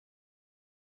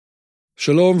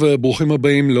שלום וברוכים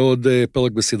הבאים לעוד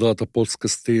פרק בסדרת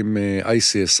הפודקאסטים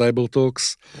ICS סייבר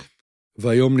טוקס,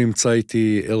 והיום נמצא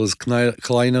איתי ארז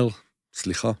קליינר,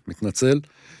 סליחה, מתנצל.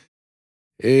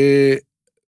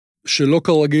 שלא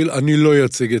כרגיל, אני לא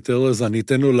אציג את ארז, אני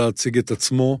אתן לו להציג את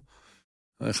עצמו.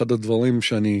 אחד הדברים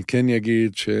שאני כן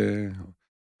אגיד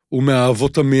שהוא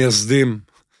מהאבות המייסדים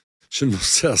של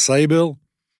נושא הסייבר.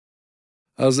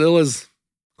 אז ארז,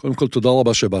 קודם כל תודה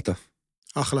רבה שבאת.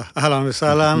 אחלה, אהלן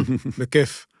וסהלן,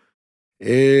 בכיף.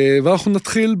 ואנחנו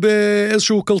נתחיל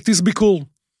באיזשהו כרטיס ביקור.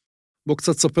 בוא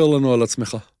קצת ספר לנו על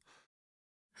עצמך.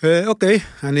 אוקיי,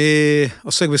 אני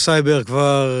עוסק בסייבר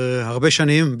כבר הרבה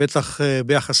שנים, בטח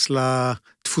ביחס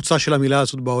לתפוצה של המילה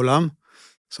הזאת בעולם.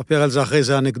 אספר על זה אחרי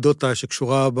זה אנקדוטה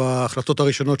שקשורה בהחלטות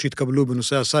הראשונות שהתקבלו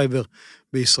בנושא הסייבר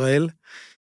בישראל.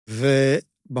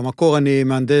 ובמקור אני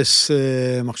מהנדס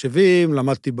מחשבים,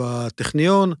 למדתי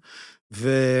בטכניון,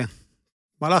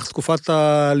 במהלך תקופת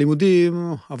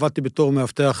הלימודים עבדתי בתור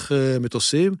מאבטח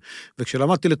מטוסים,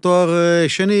 וכשלמדתי לתואר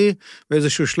שני,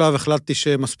 באיזשהו שלב החלטתי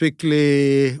שמספיק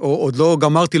לי, או עוד לא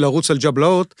גמרתי לרוץ על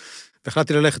ג'בלאות,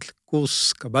 והחלטתי ללכת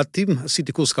לקורס קב"טים,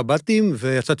 עשיתי קורס קב"טים,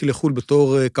 ויצאתי לחו"ל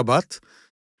בתור קב"ט.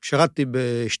 שירתתי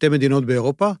בשתי מדינות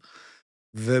באירופה,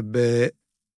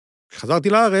 וכשחזרתי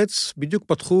לארץ, בדיוק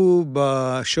פתחו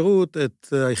בשירות את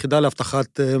היחידה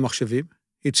לאבטחת מחשבים.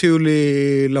 הציעו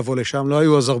לי לבוא לשם, לא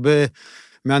היו אז הרבה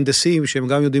מהנדסים שהם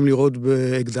גם יודעים לראות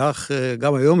באקדח,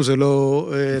 גם היום זה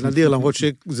לא נדיר, למרות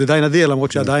שזה די נדיר,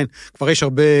 למרות שעדיין כבר יש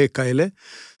הרבה כאלה.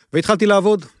 והתחלתי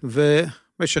לעבוד,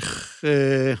 ובמשך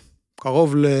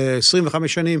קרוב ל-25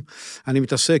 שנים אני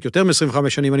מתעסק, יותר מ-25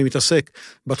 שנים אני מתעסק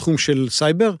בתחום של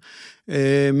סייבר,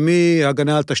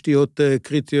 מהגנה על תשתיות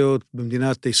קריטיות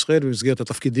במדינת ישראל, במסגרת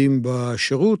התפקידים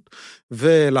בשירות,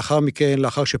 ולאחר מכן,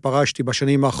 לאחר שפרשתי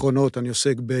בשנים האחרונות, אני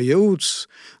עוסק בייעוץ,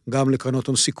 גם לקרנות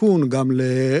הון סיכון, גם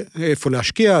לאיפה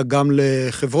להשקיע, גם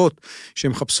לחברות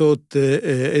שמחפשות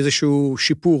איזשהו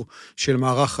שיפור של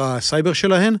מערך הסייבר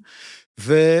שלהן,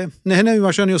 ונהנה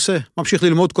ממה שאני עושה. ממשיך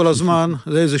ללמוד כל הזמן,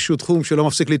 זה איזשהו תחום שלא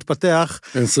מפסיק להתפתח.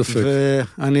 אין ספק.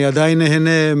 ואני עדיין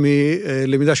נהנה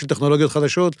מלמידה של טכנולוגיות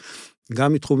חדשות,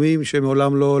 גם מתחומים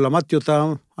שמעולם לא למדתי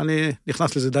אותם, אני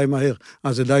נכנס לזה די מהר,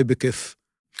 אז זה די בכיף.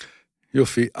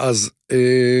 יופי, אז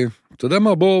אתה יודע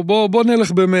מה, בוא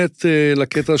נלך באמת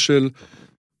לקטע של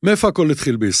מאיפה הכל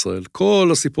התחיל בישראל. כל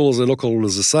הסיפור הזה לא קראו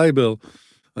לזה סייבר,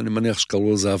 אני מניח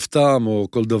שקראו לזה אבטם או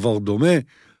כל דבר דומה,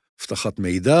 הבטחת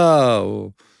מידע,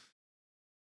 או...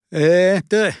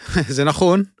 תראה, זה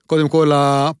נכון. קודם כל,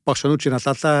 הפרשנות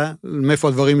שנתת, מאיפה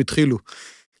הדברים התחילו.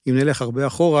 אם נלך הרבה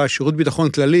אחורה, שירות ביטחון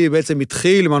כללי בעצם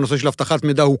התחיל מהנושא של הבטחת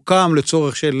מידע, הוקם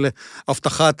לצורך של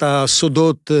הבטחת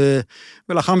הסודות,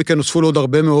 ולאחר מכן נוספו לו עוד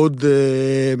הרבה מאוד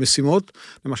משימות.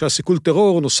 למשל, סיכול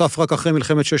טרור נוסף רק אחרי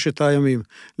מלחמת ששת הימים.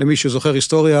 למי שזוכר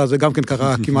היסטוריה, זה גם כן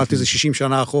קרה כמעט איזה 60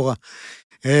 שנה אחורה.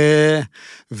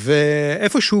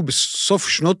 ואיפשהו בסוף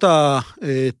שנות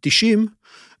ה-90,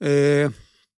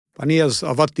 אני אז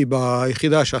עבדתי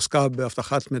ביחידה שעסקה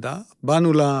בהבטחת מידע,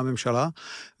 באנו לממשלה,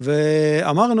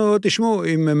 ואמרנו, תשמעו,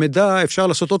 עם מידע אפשר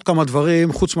לעשות עוד כמה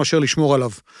דברים, חוץ מאשר לשמור עליו.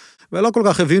 ולא כל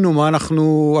כך הבינו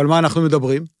על מה אנחנו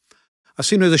מדברים.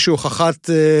 עשינו איזושהי הוכחת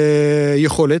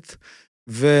יכולת,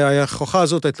 וההוכחה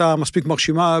הזאת הייתה מספיק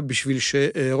מרשימה בשביל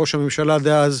שראש הממשלה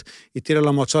דאז הטיל על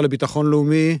המועצה לביטחון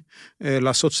לאומי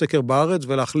לעשות סקר בארץ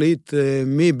ולהחליט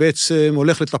מי בעצם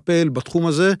הולך לטפל בתחום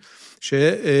הזה,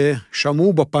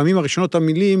 ששמעו בפעמים הראשונות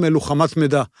המילים לוחמת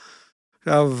מידע.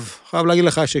 עכשיו, חייב להגיד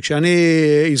לך שכשאני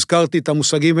הזכרתי את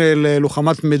המושגים האלה,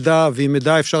 לוחמת מידע, ועם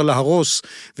מידע אפשר להרוס,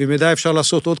 ועם מידע אפשר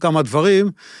לעשות עוד כמה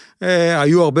דברים,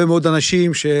 היו הרבה מאוד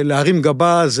אנשים שלהרים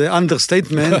גבה זה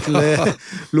understatement,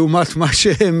 לעומת מה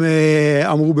שהם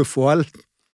אמרו בפועל.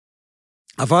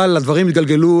 אבל הדברים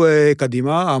התגלגלו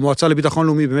קדימה, המועצה לביטחון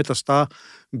לאומי באמת עשתה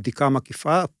בדיקה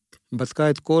מקיפה, בדקה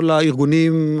את כל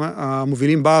הארגונים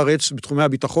המובילים בארץ בתחומי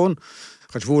הביטחון,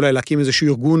 חשבו אולי להקים איזשהו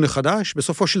ארגון חדש,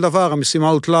 בסופו של דבר המשימה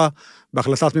הוטלה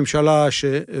בהחלטת ממשלה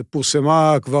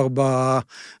שפורסמה כבר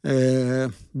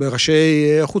בראשי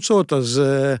חוצות,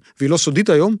 והיא לא סודית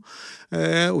היום,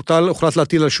 הוחלט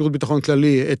להטיל על שירות ביטחון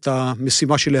כללי את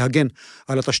המשימה של להגן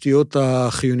על התשתיות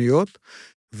החיוניות,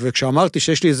 וכשאמרתי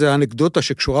שיש לי איזו אנקדוטה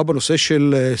שקשורה בנושא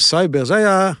של סייבר, זה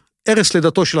היה ערש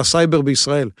לידתו של הסייבר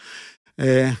בישראל.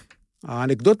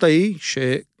 האנקדוטה היא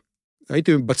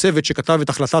הייתי בצוות שכתב את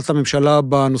החלטת הממשלה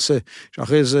בנושא,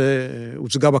 שאחרי זה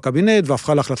הוצגה בקבינט,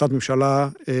 והפכה להחלטת ממשלה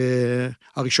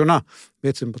הראשונה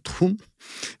בעצם בתחום.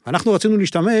 אנחנו רצינו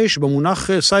להשתמש במונח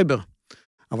סייבר,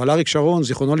 אבל אריק שרון,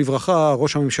 זיכרונו לברכה,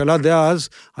 ראש הממשלה דאז,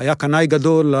 היה קנאי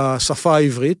גדול לשפה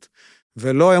העברית,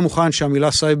 ולא היה מוכן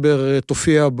שהמילה סייבר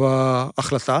תופיע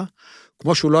בהחלטה.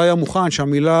 כמו שהוא לא היה מוכן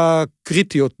שהמילה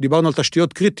קריטיות, דיברנו על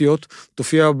תשתיות קריטיות,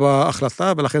 תופיע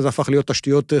בהחלטה, ולכן זה הפך להיות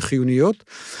תשתיות חיוניות,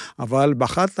 אבל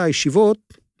באחת הישיבות,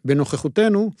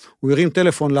 בנוכחותנו, הוא הרים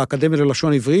טלפון לאקדמיה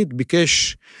ללשון עברית,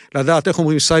 ביקש לדעת איך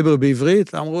אומרים סייבר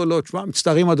בעברית, אמרו לו, תשמע,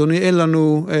 מצטערים אדוני, אין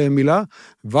לנו מילה,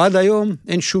 ועד היום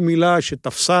אין שום מילה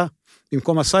שתפסה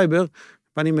במקום הסייבר,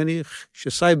 ואני מניח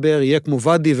שסייבר יהיה כמו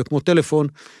ודי וכמו טלפון,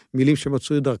 מילים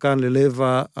שמצאו את דרכן ללב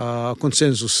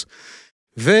הקונסנזוס.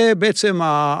 ובעצם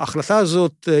ההחלטה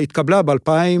הזאת התקבלה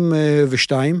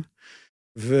ב-2002,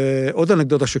 ועוד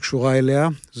אנקדוטה שקשורה אליה,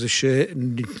 זה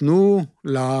שניתנו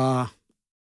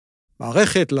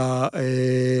למערכת,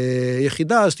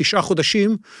 ליחידה, אז 9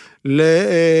 חודשים,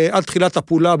 עד תחילת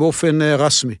הפעולה באופן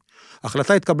רסמי.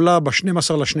 ההחלטה התקבלה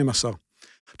ב-12/12.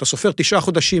 אתה סופר 9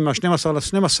 חודשים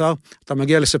מה-12/12, אתה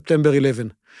מגיע לספטמבר 11.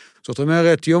 זאת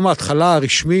אומרת, יום ההתחלה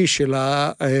הרשמי של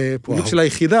הפעילות של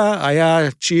היחידה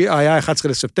היה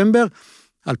 11 לספטמבר,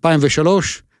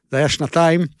 2003, זה היה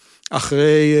 2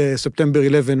 אחרי ספטמבר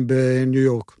 11 בניו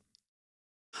יורק.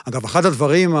 אגב, אחד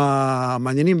הדברים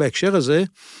המעניינים בהקשר הזה,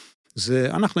 זה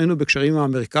אנחנו היינו בקשרים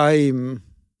האמריקאים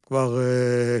כבר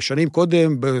שנים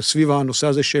קודם, סביב הנושא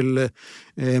הזה של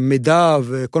מידע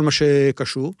וכל מה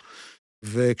שקשור,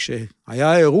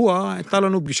 וכשהיה האירוע, הייתה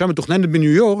לנו פגישה מתוכננת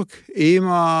בניו יורק עם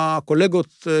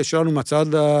הקולגות שלנו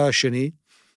מהצד השני,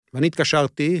 ואני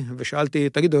התקשרתי ושאלתי,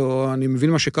 תגידו, אני מבין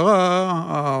מה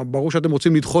שקרה, ברור שאתם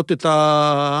רוצים לדחות את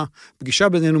הפגישה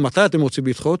בינינו, מתי אתם רוצים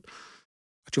לדחות?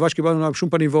 התשובה שקיבלנו בשום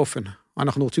פנים ואופן.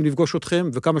 אנחנו רוצים לפגוש אתכם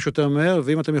וכמה שיותר מהר,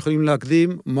 ואם אתם יכולים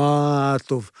להקדים, מה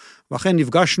טוב. ואכן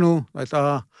נפגשנו,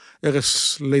 הייתה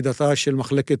ערש לידתה של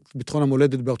מחלקת ביטחון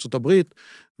המולדת בארצות הברית,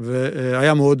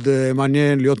 והיה מאוד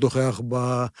מעניין להיות נוכח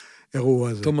באירוע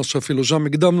הזה. תומס, שאפילו שם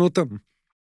הקדמנו אותם.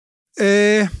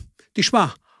 תשמע,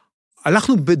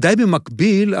 הלכנו די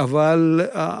במקביל, אבל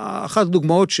אחת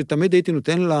הדוגמאות שתמיד הייתי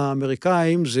נותן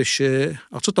לאמריקאים, זה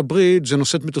שארצות הברית זה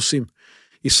נושאת מטוסים.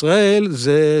 ישראל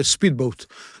זה ספידבוט.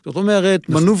 זאת אומרת,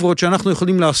 מנוברות שאנחנו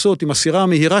יכולים לעשות עם הסירה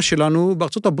המהירה שלנו,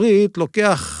 בארצות הברית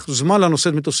לוקח זמן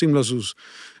לנושאת מטוסים לזוז.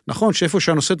 נכון שאיפה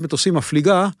שהנושאת מטוסים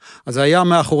מפליגה, אז הים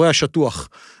מאחורי השטוח.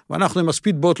 ואנחנו עם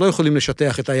הספידבוט לא יכולים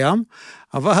לשטח את הים,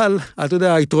 אבל אתה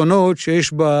יודע, היתרונות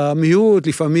שיש במהירות,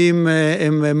 לפעמים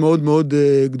הם מאוד מאוד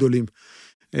גדולים.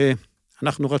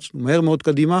 אנחנו רצנו מהר מאוד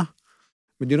קדימה,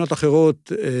 מדינות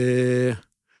אחרות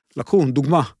לקחו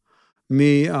דוגמה,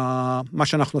 ממה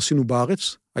שאנחנו עשינו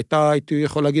בארץ, הייתי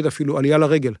יכול להגיד אפילו עלייה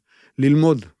לרגל,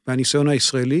 ללמוד מהניסיון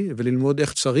הישראלי, וללמוד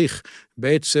איך צריך,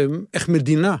 בעצם איך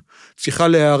מדינה צריכה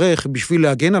להיערך בשביל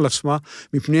להגן על עצמה,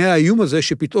 מפני האיום הזה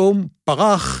שפתאום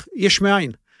פרח יש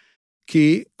מאין.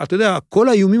 כי אתה יודע, כל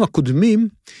האיומים הקודמים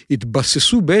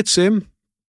התבססו בעצם,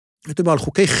 על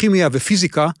חוקי כימיה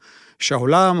ופיזיקה,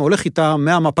 שהעולם הולך איתה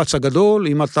מהמפץ הגדול,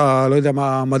 אם אתה, לא יודע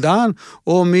מה, מדען,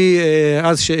 או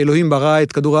מאז שאלוהים ברא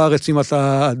את כדור הארץ, אם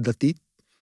אתה דתי.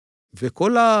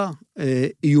 וכל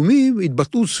האיומים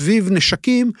התבטאו סביב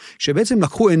נשקים, שבעצם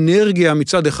לקחו אנרגיה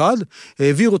מצד אחד,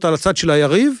 העבירו אותה לצד של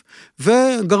היריב,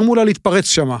 וגרמו לה להתפרץ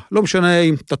שמה. לא משנה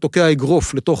אם אתה תוקע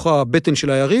אגרוף לתוך הבטן של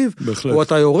היריב, בהחלט. או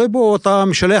אתה יורה בו, או אתה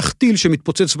משלח טיל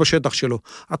שמתפוצץ בשטח שלו.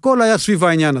 הכל היה סביב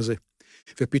העניין הזה.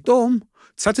 ופתאום,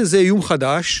 קצת איזה איום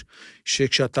חדש,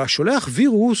 שכשאתה שולח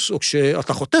וירוס, או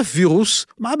כשאתה חוטף וירוס,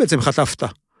 מה בעצם חטפת?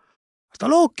 אתה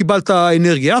לא קיבלת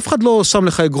אנרגיה, אף אחד לא שם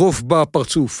לך אגרוף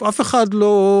בפרצוף, אף אחד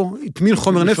לא התמין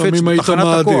חומר נפץ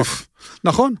בתחנת הכוח.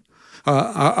 נכון?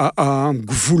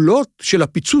 הגבולות של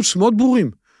הפיצוץ מאוד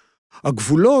ברורים.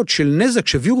 הגבולות של נזק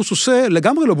שווירוס עושה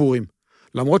לגמרי לא ברורים.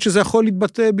 למרות שזה יכול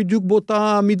להתבטא בדיוק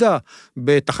באותה מידה,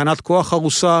 בתחנת כוח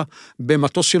הרוסה,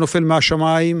 במטוס שנופל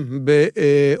מהשמיים,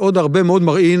 בעוד הרבה מאוד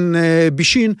מראין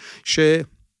בישין,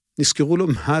 שנזכרו לו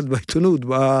מעט בעיתונות,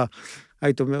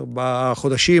 היית אומר,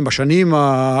 בחודשים, בשנים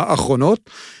האחרונות,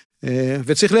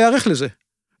 וצריך להיערך לזה.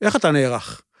 איך אתה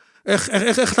נערך?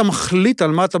 איך אתה מחליט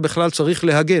על מה אתה בכלל צריך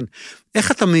להגן?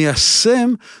 איך אתה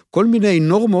מיישם כל מיני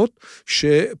נורמות,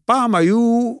 שפעם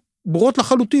היו ברורות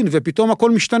לחלוטין, ופתאום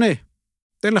הכל משתנה.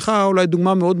 תן לך אולי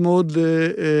דוגמה מאוד מאוד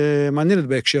מעניינת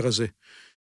בהקשר הזה.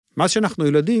 מאז שאנחנו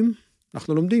ילדים,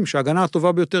 אנחנו לומדים שההגנה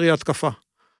הטובה ביותר היא התקפה.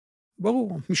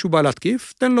 ברור, מישהו בא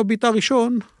להתקיף, תן לו ביטה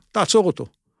ראשון, תעצור אותו.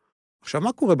 עכשיו,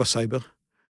 מה קורה בסייבר?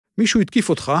 מישהו התקיף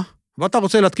אותך, ואתה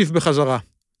רוצה להתקיף בחזרה.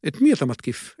 את מי אתה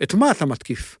מתקיף? את מה אתה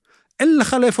מתקיף? אין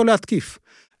לך לאיפה להתקיף.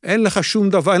 אין לך שום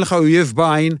דבר, אין לך אויב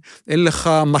בעין, אין לך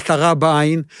מטרה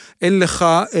בעין, אין לך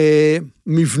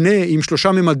מבנה עם 3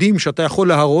 ממדים שאתה יכול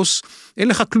להרוס, אין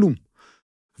לך כלום.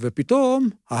 ופתאום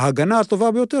ההגנה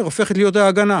הטובה ביותר הופכת להיות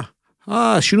ההגנה.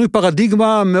 שינוי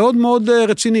פרדיגמה מאוד מאוד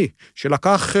רציני,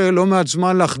 שלקח לא מעט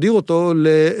זמן להחדיר אותו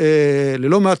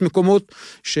ללא מעט מקומות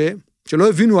שלא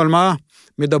הבינו על מה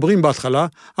מדברים בהתחלה,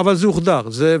 אבל זה הוחדר,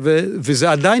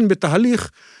 וזה עדיין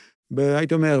בתהליך,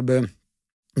 הייתי אומר,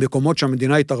 במקומות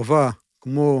שהמדינה התערבה,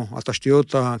 כמו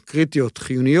התשתיות הקריטיות,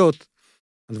 חיוניות,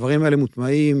 הדברים האלה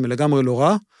מוטמעים לגמרי לא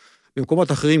רע,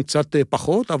 במקומות אחרים קצת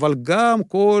פחות, אבל גם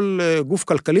כל גוף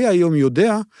כלכלי היום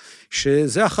יודע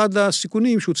שזה אחד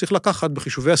הסיכונים שהוא צריך לקחת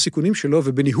בחישובי הסיכונים שלו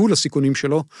ובניהול הסיכונים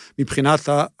שלו, מבחינת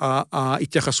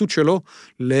ההתייחסות שלו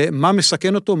למה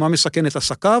מסכן אותו, מה מסכן את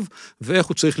עסקיו, ואיך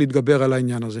הוא צריך להתגבר על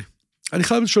העניין הזה. אני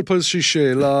חייב לשאול פה איזושהי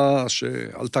שאלה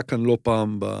שעלתה כאן לא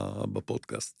פעם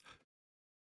בפודקאסט.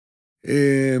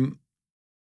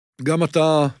 גם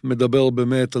אתה מדבר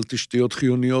באמת על תשתיות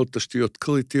חיוניות, תשתיות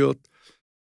קריטיות,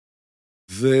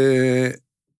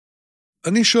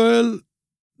 ואני שואל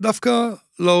דווקא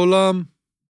לעולם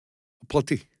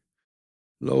הפרטי,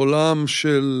 לעולם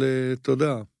של, אתה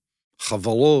יודע,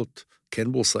 חברות,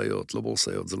 כן בורסאיות, לא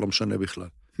בורסאיות, זה לא משנה בכלל.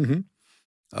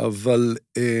 אבל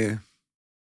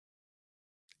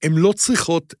הן לא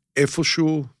צריכות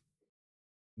איפשהו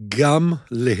גם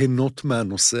ליהנות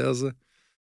מהנושא הזה?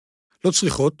 לא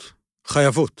צריכות,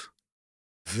 חייבות.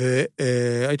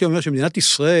 והייתי אומר שמדינת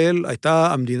ישראל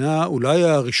הייתה המדינה אולי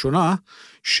הראשונה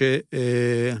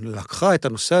שלקחה את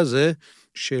הנושא הזה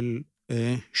של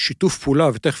שיתוף פעולה,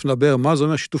 ותכף נדבר מה זה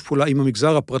אומר שיתוף פעולה עם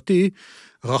המגזר הפרטי,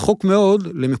 רחוק מאוד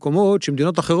למקומות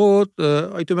שמדינות אחרות,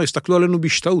 הייתי אומר, הסתכלו עלינו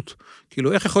בהשתאות.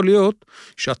 כאילו, איך יכול להיות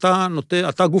שאתה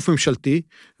אתה גוף ממשלתי,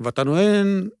 ואתה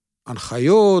נוען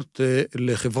הנחיות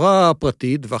לחברה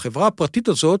פרטית, והחברה הפרטית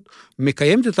הזאת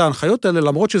מקיימת את ההנחיות האלה,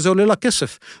 למרות שזה עולה לה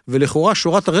כסף, ולכאורה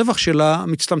שורת הרווח שלה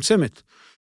מצטמצמת.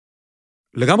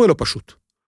 לגמרי לא פשוט.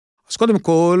 אז קודם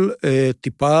כל,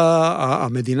 טיפה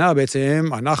המדינה בעצם,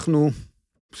 אנחנו,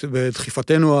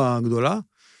 בדחיפתנו הגדולה,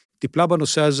 טיפלה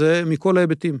בנושא הזה מכל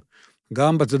ההיבטים.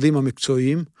 גם בצדדים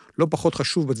המקצועיים, לא פחות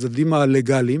חשוב בצדדים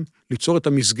הלגליים, ליצור את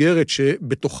המסגרת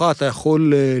שבתוכה אתה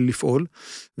יכול לפעול,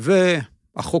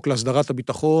 החוק להסדרת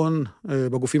הביטחון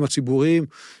בגופים הציבוריים,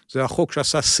 זה החוק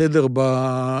שעשה סדר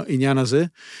בעניין הזה,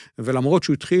 ולמרות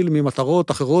שהוא התחיל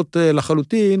ממטרות אחרות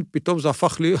לחלוטין, פתאום זה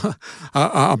הפך לי,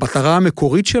 המטרה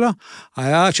המקורית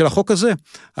של החוק הזה,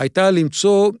 הייתה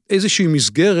למצוא איזושהי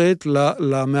מסגרת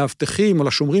למאבטחים או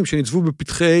לשומרים שנצבו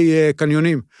בפתחי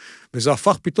קניונים, וזה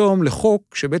הפך פתאום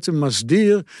לחוק שבעצם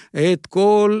מסדיר את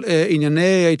כל ענייני,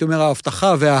 הייתי אומר,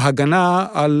 ההבטחה וההגנה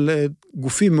על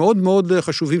גופים מאוד מאוד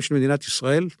חשובים של מדינת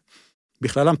ישראל,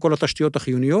 בכללם כל התשתיות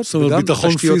החיוניות. זאת אומרת,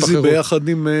 ביטחון פיזי ביחד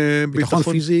עם ביטחון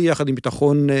פיזי, יחד עם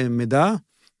ביטחון מידע.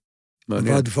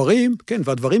 והדברים, כן,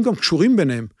 והדברים גם קשורים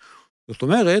ביניהם. זאת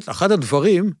אומרת, אחד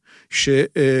הדברים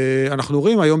שאנחנו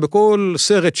רואים היום בכל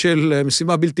סרט של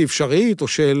משימה בלתי אפשרית, או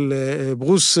של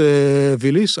ברוס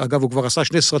ויליס, אגב, הוא כבר עשה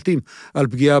 2 סרטים על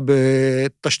פגיעה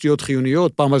בתשתיות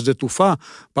חיוניות, פעם על שדה תעופה,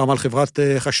 פעם על חברת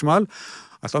חשמל,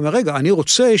 אתה אומר, רגע, אני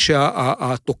רוצה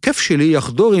שהתוקף שלי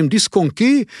יחדור עם דיסק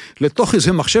און-קי לתוך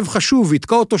איזה מחשב חשוב,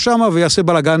 ויתקע אותו שם ויעשה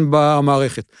בלגן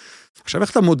במערכת. עכשיו,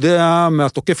 איך אתה מודע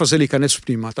מהתוקף הזה להיכנס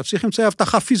פנימה? אתה צריך אמצעי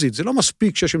הבטחה פיזית, זה לא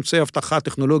מספיק שיש אמצעי הבטחה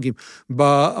טכנולוגיים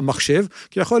במחשב,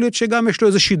 כי יכול להיות שגם יש לו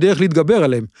איזושהי דרך להתגבר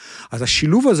עליהם. אז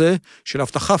השילוב הזה של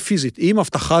הבטחה פיזית עם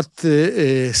הבטחת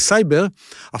סייבר,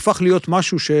 הפך להיות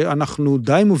משהו שאנחנו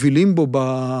די מובילים בו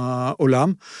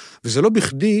בעולם, וזה לא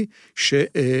בכדי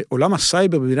שעולם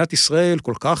הסייבר במדינת ישראל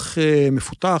כל כך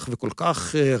מפותח וכל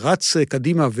כך רץ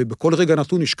קדימה, ובכל רגע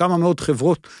נתון יש כמה מאוד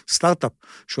חברות סטארט-אפ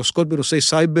שעוסקות בנושאי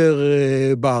סייבר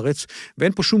בארץ,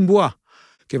 ואין פה שום בועה.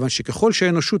 כיוון שככל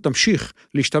שהאנושות תמשיך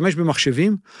להשתמש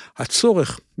במחשבים,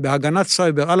 הצורך בהגנת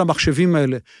סייבר על המחשבים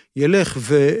האלה ילך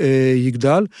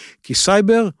ויגדל, כי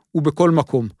סייבר הוא בכל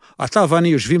מקום. אתה ואני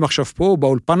יושבים עכשיו פה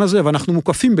באולפן הזה, ואנחנו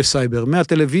מוקפים בסייבר,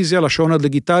 מהטלוויזיה לשעון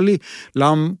הדיגיטלי,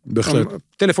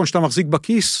 לטלפון שאתה מחזיק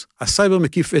בכיס, הסייבר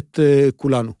מקיף את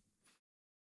כולנו.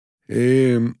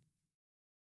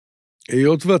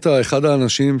 היות ואתה אחד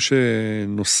האנשים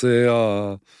שנושא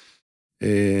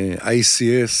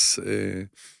ה-ICS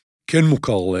כן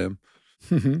מוכר להם,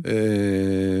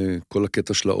 כל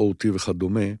הקטע של ה-OT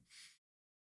וכדומה,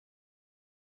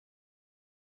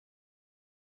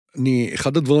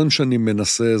 אחד הדברים שאני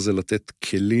מנסה זה לתת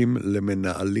כלים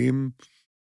למנהלים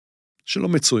שלא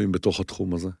מצויים בתוך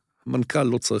התחום הזה. המנכ"ל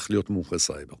לא צריך להיות מומחה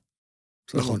סייבר.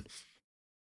 נכון.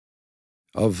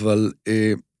 אבל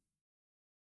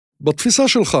בתפיסה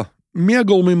שלך, מי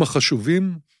הגורמים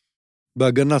החשובים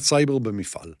בהגנת סייבר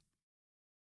במפעל?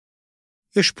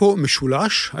 יש פה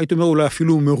משולש, הייתי אומר אולי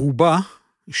אפילו מרובע,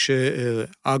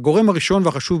 שהגורם הראשון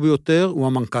והחשוב ביותר הוא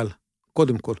המנכ"ל,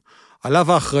 קודם כל.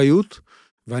 עליו האחריות,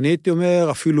 ואני הייתי אומר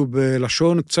אפילו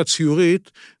בלשון קצת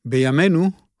ציורית,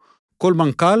 בימינו כל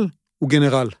מנכ"ל הוא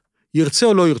גנרל, ירצה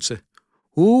או לא ירצה.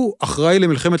 הוא אחראי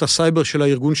למלחמת הסייבר של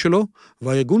הארגון שלו,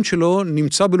 והארגון שלו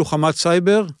נמצא בלוחמת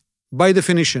סייבר by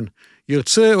definition.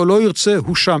 ירצה או לא ירצה,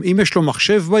 הוא שם. אם יש לו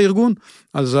מחשב בארגון,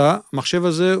 אז המחשב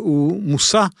הזה הוא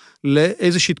מושא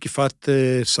לאיזושהי תקיפת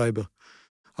סייבר.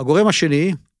 הגורם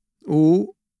השני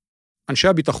הוא אנשי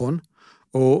הביטחון,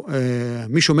 או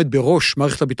מי שעומד בראש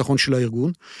מערכת הביטחון של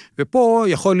הארגון, ופה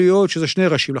יכול להיות שזה שני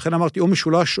ראשים, לכן אמרתי או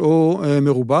משולש או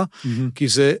מרובע, כי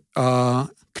זה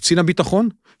קצין הביטחון,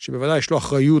 שבוודאי יש לו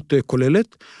אחריות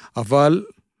כוללת, אבל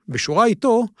בשורה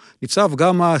איתו ניצב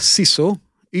גם הסיסו,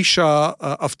 איש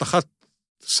האבטחת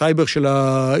סייבר של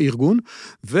הארגון,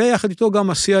 ויחד איתו גם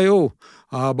ה-CIO,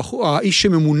 האיש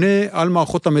שממונה על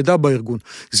מערכות המידע בארגון.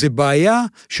 זה בעיה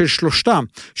של שלושתם,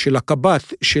 של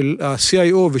הקב"ט, של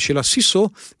ה-CIO ושל הסיסו,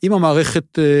 אם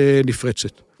המערכת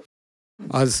נפרצת.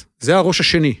 אז זה הראש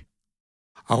השני.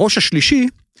 הראש השלישי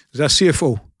זה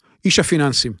ה-CFO, איש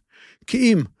הפיננסים. כי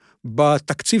אם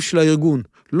בתקציב של הארגון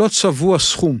לא צבוע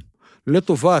סכום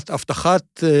לטובת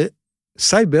הבטחת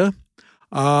סייבר,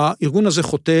 הארגון הזה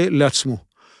חוטא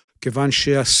לעצמו. כיוון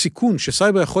שהסיכון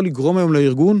שסייבר יכול לגרום היום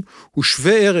לארגון, הוא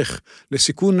שווה ערך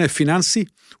לסיכון פיננסי,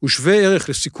 הוא שווה ערך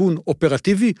לסיכון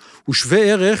אופרטיבי, הוא שווה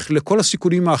ערך לכל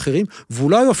הסיכונים האחרים,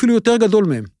 ואולי הוא אפילו יותר גדול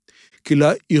מהם. כי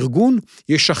לארגון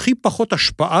יש הכי פחות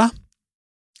השפעה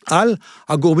על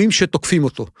הגורמים שתוקפים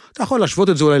אותו. אתה יכול להשוות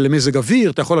את זה אולי למזג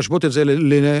אוויר, אתה יכול להשוות את זה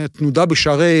לתנודה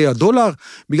בשערי הדולר,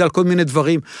 בגלל כל מיני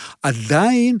דברים.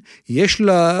 עדיין יש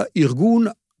לארגון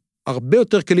הרבה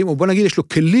יותר כלים, או בוא נגיד, יש לו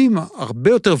כלים הרבה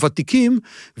יותר ותיקים,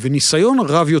 וניסיון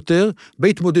רב יותר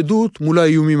בהתמודדות מול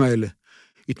האיומים האלה.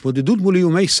 התמודדות מול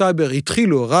איומי סייבר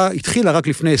התחילה רק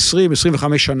לפני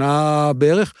 20-25 שנה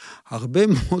בערך, הרבה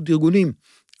מאוד ארגונים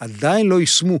עדיין לא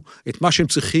יישמו את מה שהם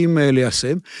צריכים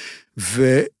ליישם,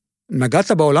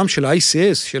 ונגעת בעולם של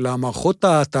ה-ICS, של המערכות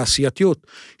התעשייתיות,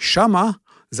 שמה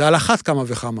זה על אחת כמה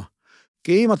וכמה.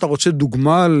 כי אם אתה רוצה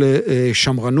דוגמה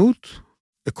לשמרנות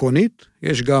עקרונית,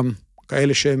 יש גם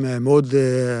כאלה שהם מאוד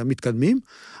מתקדמים,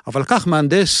 אבל כך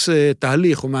מהנדס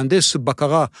תהליך או מהנדס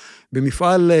בקרה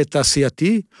במפעל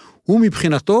תעשייתי, הוא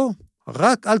מבחינתו,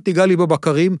 רק אל תיגע לי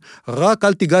בבקרים, רק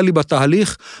אל תיגע לי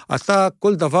בתהליך, אתה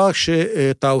כל דבר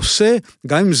שאתה עושה,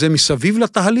 גם אם זה מסביב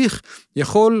לתהליך,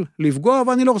 יכול לפגוע,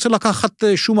 ואני לא רוצה לקחת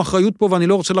שום אחריות פה, ואני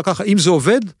לא רוצה לקחת, אם זה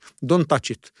עובד, don't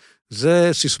touch it. זה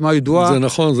סיסמה ידועה. זה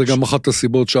נכון, זה גם אחת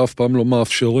הסיבות שאף פעם לא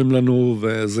מאפשרים לנו,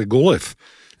 וזה גורף.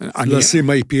 לשים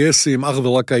IPSים, אך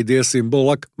ורק IDSים,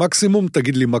 בוא רק מקסימום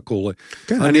תגיד לי מה קורה.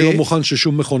 אני לא מוכן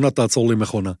ששום מכונה תעצור לי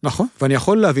מכונה. נכון, ואני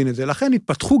יכול להבין את זה. לכן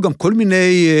התפתחו גם כל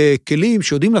מיני כלים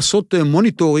שיודעים לעשות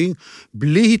מוניטורינג,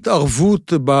 בלי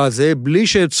התערבות בזה, בלי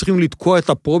שצריכים לתקוע את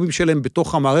הפרובים שלהם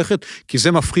בתוך המערכת, כי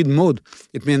זה מפחיד מאוד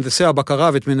את מהנדסי הבקרה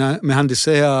ואת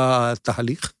מהנדסי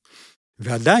התהליך.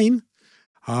 ועדיין,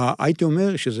 הייתי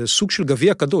אומר שזה סוג של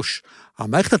גביע קדוש.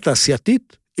 המערכת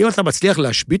התעשייתית, אם אתה מצליח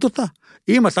להשבית אותה,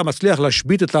 אם אתה מצליח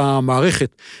להשבית את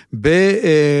המערכת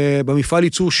במפעל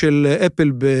ייצור של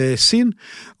אפל בסין,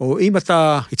 או אם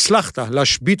אתה הצלחת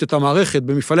להשבית את המערכת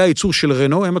במפעלי הייצור של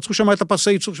רנו, הם מצאו שם את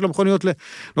הפסי ייצור של המכוניות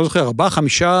לא זוכר,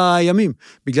 4-5 ימים,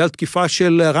 בגלל תקיפה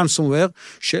של רנסומוור,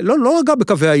 שלא רגע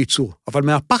בקווי הייצור, אבל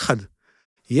מהפחד.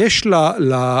 יש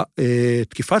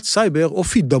לתקיפת סייבר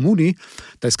אופי דמוני,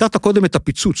 אתה הזכרת קודם את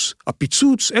הפיצוץ,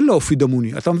 הפיצוץ אין לו אופי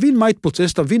דמוני, אתה מבין מה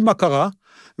התפוצץ, אתה מבין מה קרה,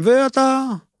 ואתה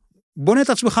בונה את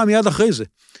עצמך מיד אחרי זה.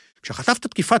 כשחטפת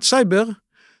תקיפת סייבר,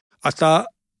 אתה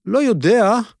לא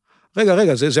יודע,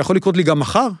 רגע, זה יכול לקרות לי גם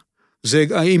מחר?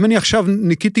 אם אני עכשיו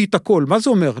ניקיתי את הכל, מה זה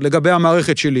אומר לגבי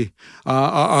המערכת שלי?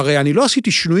 הרי אני לא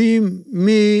עשיתי שינויים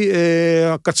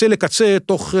מקצה לקצה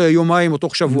תוך יומיים או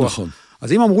תוך שבוע. נכון.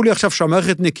 אז אם אמרו לי עכשיו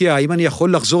שהמערכת נקייה, האם אני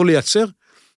יכול לחזור לייצר?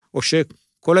 או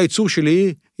שכל הייצור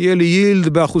שלי יהיה לי יילד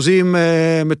באחוזים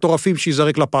מטורפים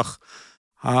שיזרק לפח.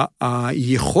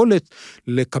 היכולת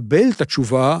לקבל את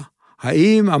התשובה,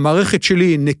 האם המערכת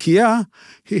שלי נקייה,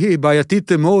 היא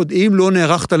בעייתית מאוד, אם לא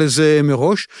נערכת לזה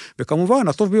מראש, וכמובן,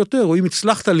 הטוב ביותר, הוא אם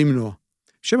הצלחת למנוע.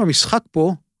 שם המשחק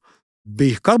פה,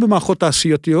 בעיקר במערכות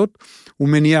תעשייתיות, הוא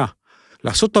מניעה.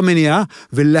 לעשות את המניעה,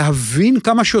 ולהבין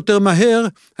כמה שיותר מהר,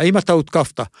 האם אתה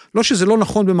הותקפת. לא שזה לא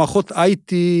נכון במערכות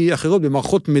IT אחרות,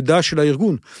 במערכות מידע של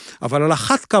הארגון, אבל על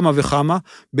אחת כמה וכמה,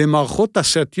 במערכות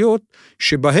תעשייתיות,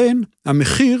 שבהן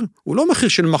המחיר, הוא לא מחיר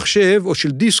של מחשב, או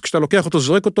של דיסק, שאתה לוקח אותו,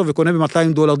 זורק אותו, וקונה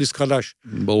 $200 דיסק חדש.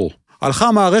 ברור. הלכה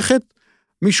המערכת,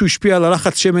 מישהו השפיע על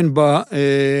הלחץ שמן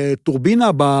בטורבינה,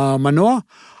 במנוע,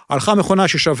 הלכה מכונה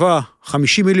ששווה $50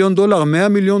 מיליון, $100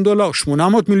 מיליון, $800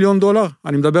 מיליון,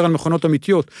 אני מדבר על מכונות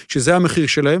אמיתיות, שזה המחיר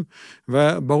שלהם,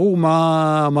 וברור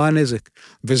מה הנזק.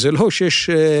 וזה לא שיש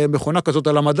מכונה כזאת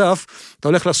על המדף, אתה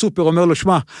הולך לסופר, אומר לו,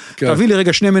 שמע, תביא לי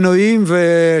רגע 2 מנועים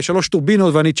ו3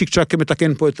 טורבינות, ואני צ'יק צ'ק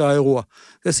מתקן פה את האירוע.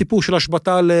 זה סיפור של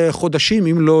השבתה לחודשים,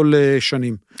 אם לא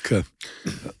לשנים. כן.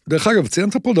 דרך אגב,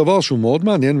 ציינת פה דבר שהוא מאוד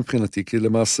מעניין מבחינתי, כי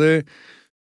למעשה,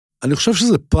 אני חושב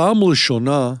שזו פעם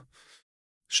ראשונה,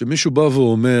 שמישהו בא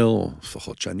ואומר,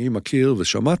 לפחות שאני מכיר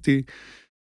ושמעתי,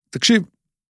 תקשיב,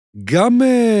 גם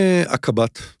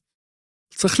הקב"ט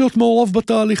צריך להיות מעורב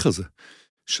בתהליך הזה,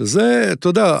 שזה, אתה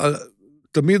יודע,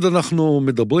 תמיד אנחנו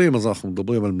מדברים, אז אנחנו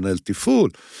מדברים על מנהל תפעול,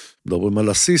 מדברים על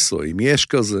הסיסו, אם יש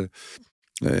כזה,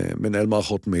 מנהל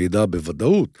מערכות מידע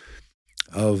בוודאות,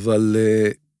 אבל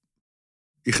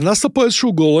הכנסת פה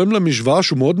איזשהו גורם למשוואה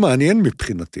שהוא מאוד מעניין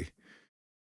מבחינתי,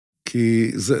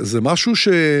 כי זה משהו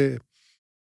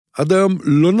עד היום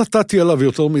לא נתתי עליו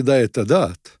יותר מדי את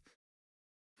הדעת.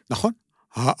 נכון.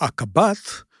 הקב"ט,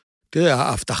 תראה,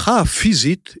 ההבטחה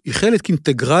הפיזית היא חלק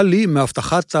אינטגרלי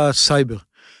מהבטחת הסייבר.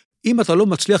 אם אתה לא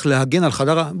מצליח להגן על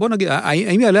חדר, בוא נגיד,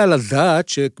 האם יעלה על הדעת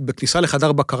שבכניסה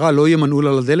לחדר בקרה לא יהיה מנעול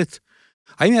על הדלת?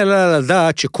 האם יעלה על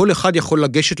הדעת שכל אחד יכול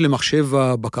לגשת למחשב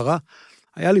הבקרה?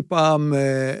 היה לי פעם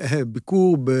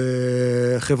ביקור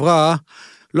בחברה,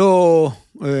 לא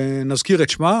נזכיר את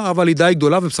שמה, אבל היא די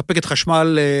גדולה ומספקת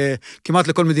חשמל כמעט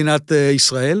לכל מדינת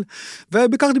ישראל,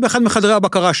 וביקרתי באחד מחדרי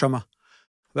הבקרה שמה.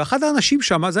 ואחד האנשים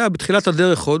שמה, זה היה בתחילת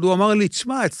הדרך עוד, הוא אמר לי,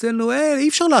 תשמע, אצלנו אי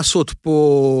אפשר לעשות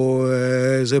פה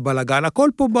זה בלגן, הכל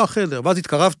פה בחדר. ואז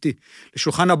התקרבתי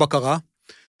לשולחן הבקרה,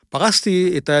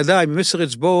 פרסתי את הידיים עם 10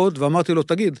 אצבעות, ואמרתי לו,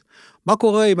 תגיד, מה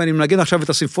קורה אם אני מנגן עכשיו את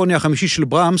הסימפוניה החמישית של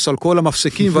ברמס, על כל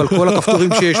המפסקים ועל כל הכפתורים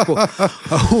שיש פה?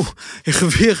 הוא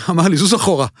החביר, אמר לי, זוז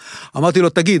אחורה. אמרתי לו,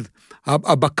 תגיד,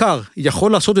 הבקר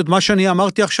יכול לעשות את מה שאני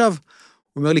אמרתי עכשיו?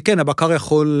 הוא אומר לי, כן, הבקר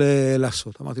יכול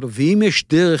לעשות. אמרתי לו, ואם יש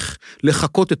דרך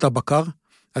לחכות את הבקר,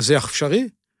 אז זה אפשרי?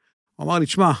 הוא אמר לי,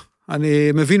 תשמע,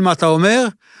 אני מבין מה אתה אומר,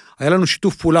 היה לנו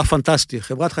שיתוף פעולה פנטסטי.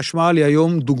 חברת חשמל היא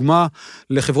היום דוגמה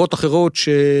לחברות אחרות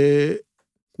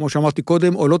כמו שאמרתי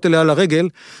קודם, עולות אליה לרגל,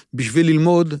 בשביל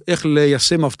ללמוד איך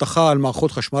ליישם הבטחה על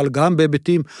מערכות חשמל, גם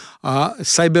בהיבטים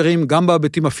הסייבריים, גם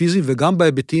בהיבטים הפיזיים, וגם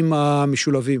בהיבטים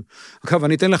המשולבים. אגב,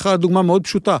 אני אתן לך דוגמה מאוד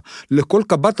פשוטה. לכל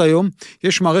קב"ט היום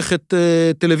יש מערכת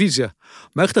טלוויזיה.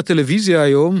 מערכת הטלוויזיה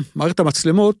היום, מערכת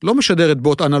המצלמות, לא משדרת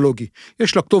בוט אנלוגי.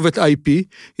 יש לה כתובת IP,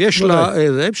 יש לה,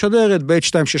 משדרת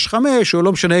ב-H265, או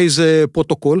לא משנה איזה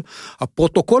פרוטוקול.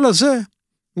 הפרוטוקול הזה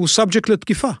הוא סאבג'קט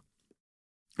לתקיפה.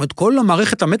 את כל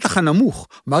המערכת המתח הנמוך,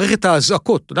 מערכת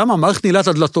ההזעקות, אתה יודע מה? מערכת נעילת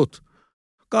הדלתות.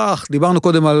 כך, דיברנו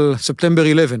קודם על ספטמבר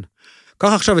 11.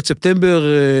 כך עכשיו את ספטמבר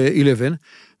 11,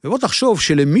 ובוא תחשוב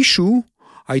שלמישהו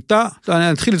הייתה,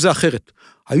 אני אתחיל את זה אחרת,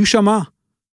 היו שמה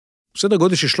בסדר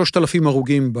גודל של 3,000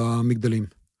 הרוגים במגדלים.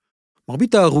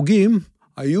 מרבית ההרוגים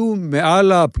היו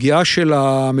מעל הפגיעה של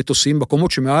המטוסים,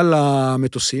 בקומות שמעל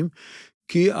המטוסים,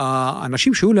 כי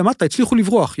האנשים שהיו למטה הצליחו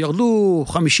לברוח, ירדו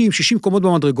 50-60 קומות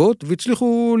במדרגות,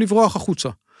 והצליחו לברוח החוצה.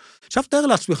 עכשיו תאר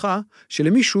לעצמך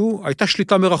שלמישהו הייתה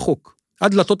שליטה מרחוק,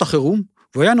 עד דלתות החירום,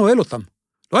 והוא היה נועל אותם,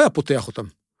 לא היה פותח אותם.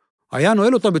 היה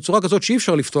נועל אותם בצורה כזאת שאי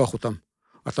אפשר לפתוח אותם.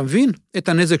 אתה מבין את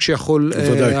הנזק שיכול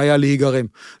היה להיגרם.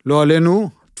 לא עלינו,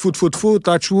 טפו טפו טפו,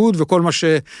 טאץ' ווד, וכל מה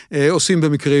שעושים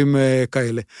במקרים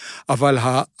כאלה. אבל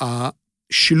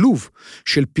שילוב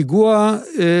של פיגוע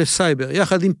סייבר,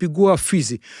 יחד עם פיגוע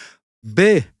פיזי,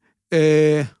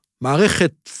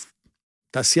 במערכת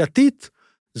תעשייתית,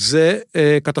 זה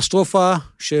קטסטרופה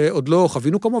שעוד לא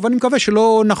חווינו כמו, ואני מקווה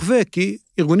שלא נחווה, כי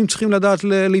ארגונים צריכים לדעת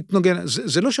להתנגן.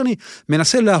 זה לא שאני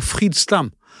מנסה להפחיד סתם,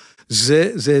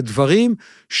 זה דברים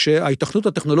שההיתכנות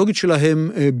הטכנולוגית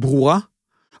שלהם ברורה,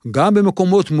 גם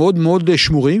במקומות מאוד מאוד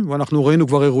שמורים, ואנחנו ראינו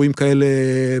כבר אירועים כאלה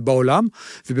בעולם,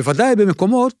 ובוודאי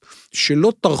במקומות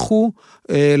שלא טרחו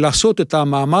לעשות את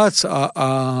המאמץ,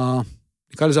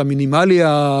 נקרא לזה המינימלי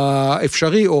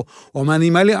האפשרי, או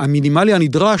המינימלי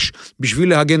הנדרש בשביל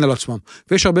להגן על עצמם.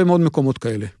 ויש הרבה מאוד מקומות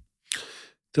כאלה.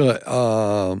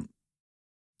 תראה,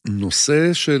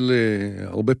 הנושא של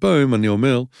הרבה פעמים אני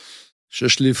אומר,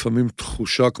 שיש לי לפעמים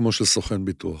תחושה כמו של סוכן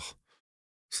ביטוח.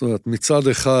 זאת אומרת, מצד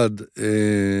אחד,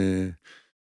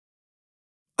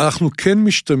 אנחנו כן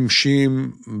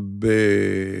משתמשים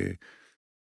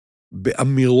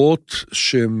באמירות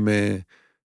שהן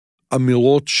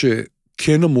אמירות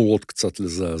שכן אמורות קצת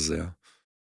לזעזע.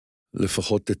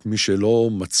 לפחות את מי שלא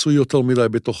מצוי יותר מדי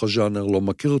בתוך הז'אנר, לא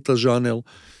מכיר את הז'אנר.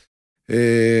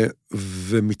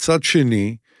 ומצד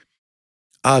שני,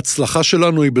 ההצלחה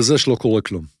שלנו היא בזה שלא קורה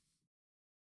כלום.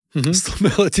 זאת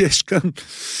אומרת, יש כאן,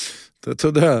 אתה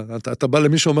יודע, אתה בא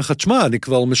למי שאומר לך, תשמע, אני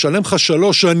כבר משלם לך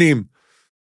 3 שנים.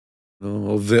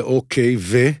 ואוקיי,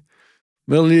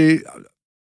 אומר לי,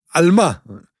 על מה?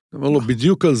 אומר לו,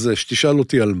 בדיוק על זה, שתשאל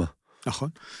אותי על מה. נכון.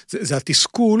 זה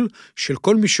התסכול של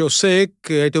כל מי שעוסק,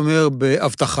 הייתי אומר,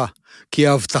 בהבטחה. כי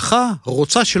ההבטחה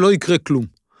רוצה שלא יקרה כלום.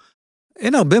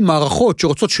 אין הרבה מערכות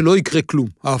שרוצות שלא יקרה כלום.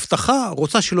 ההבטחה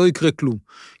רוצה שלא יקרה כלום.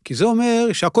 כי זה אומר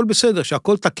שהכל בסדר,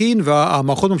 שהכל תקין,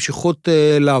 והמערכות ממשיכות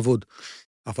לעבוד.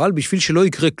 אבל בשביל שלא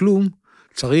יקרה כלום,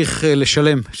 צריך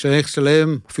לשלם. צריך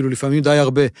לשלם אפילו לפעמים די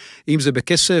הרבה. אם זה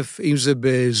בכסף, אם זה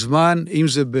בזמן, אם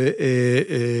זה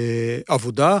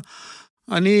בעבודה.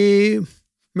 אני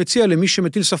מציע למי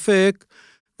שמטיל ספק,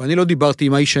 ואני לא דיברתי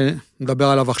עם האיש שנדבר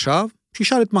עליו עכשיו,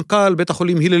 שישאל את מנכ"ל בית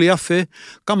החולים הלל יפה,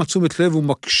 כמה תשומת לב הוא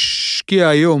משקיע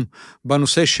היום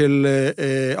בנושא של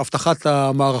הבטחת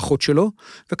המערכות שלו,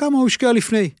 וכמה הוא השקיע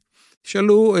לפני.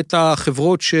 שאלו את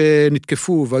החברות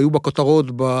שנתקפו והיו בכותרות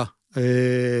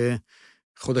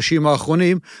בחודשים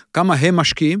האחרונים, כמה הם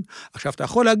משקיעים. עכשיו אתה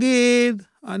יכול להגיד,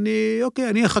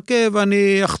 אני אחכה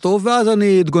ואני אחטוף ואז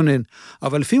אני אתגונן.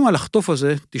 אבל לפעמים על החטוף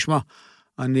הזה, תשמע,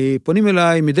 פונים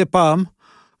אליי מדי פעם,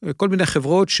 כל מיני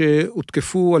חברות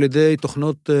שהותקפו על ידי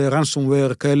תוכנות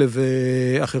ransomware כאלה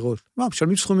ואחרות.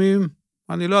 משלמים סכומים,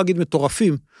 אני לא אגיד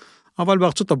מטורפים, אבל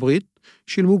בארצות הברית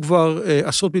שילמו כבר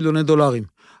עשרות מיליוני דולרים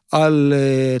על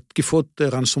תקיפות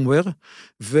ransomware,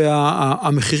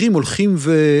 והמחירים הולכים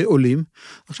ועולים.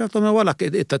 עכשיו אתה אומר, וואלה,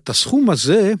 את הסכום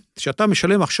הזה שאתה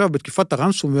משלם עכשיו בתקיפת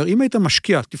ransomware, אם היית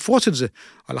משקיע, תפרוץ את זה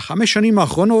על 5 שנים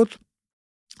האחרונות,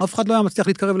 אף אחד לא היה מצליח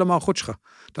להתקרב למערכות שלך.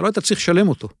 אתה לא היית צריך לשלם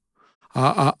אותו.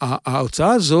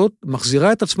 ההוצאה הזאת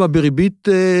מחזירה את עצמה בריבית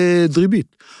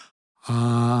דריבית.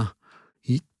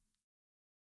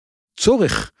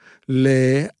 הצורך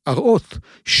להראות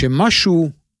שמשהו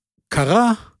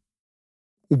קרה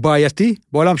הוא בעייתי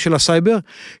בעולם של הסייבר,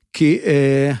 כי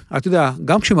אתה יודע,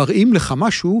 גם כשמראים לך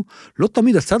משהו, לא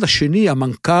תמיד הצד השני,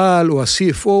 המנכ"ל או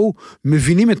ה-CFO,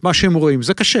 מבינים את מה שהם רואים.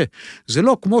 זה קשה. זה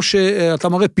לא כמו שאתה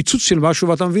מראה פיצוץ של משהו,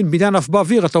 ואתה מבין, בניין אף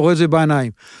באוויר, אתה רואה את זה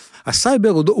בעיניים. הסייבר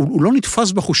הוא לא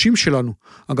נתפס בחושים שלנו.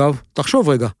 אגב, תחשוב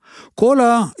רגע, כל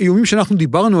האיומים שאנחנו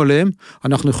דיברנו עליהם,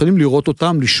 אנחנו יכולים לראות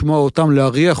אותם, לשמוע אותם,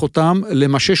 להריח אותם,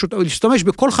 למשש אותם, להשתמש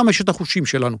בכל 5 החושים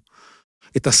שלנו.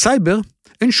 את הסייבר,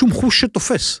 אין שום חוש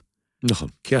שתופס. נכון.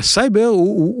 כי הסייבר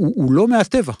הוא לא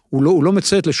מהטבע, הוא לא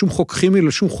מציית לשום חוק כימי,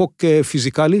 לשום חוק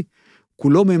פיזיקלי,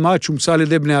 כולו ממד שהומצא על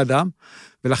ידי בני אדם,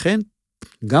 ולכן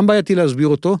גם בעייתי להסביר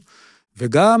אותו,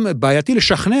 וגם בעייתי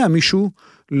לשכנע מישהו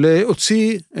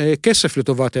להוציא כסף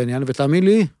לטובת העניין, ותאמין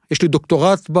לי, יש לי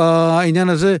דוקטורט בעניין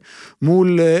הזה,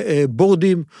 מול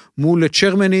בורדים, מול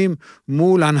צ'רמנים,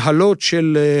 מול הנהלות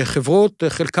של חברות,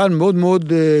 חלקן מאוד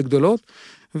מאוד גדולות,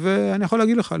 ואני יכול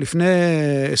להגיד לך, לפני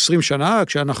 20 שנה,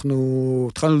 כשאנחנו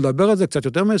התחלנו לדבר על זה, קצת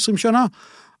יותר מ-20 שנה,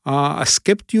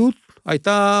 הסקפטיות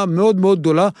הייתה מאוד מאוד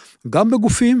גדולה, גם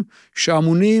בגופים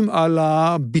שאמונים על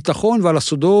הביטחון ועל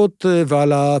הסודות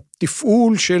ועל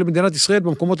התפעול של מדינת ישראל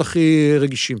במקומות הכי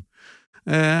רגישים.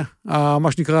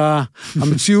 מה שנקרא,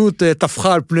 המציאות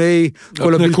תפחה על פני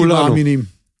כל הבלתי מאמינים.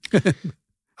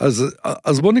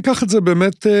 אז בוא ניקח את זה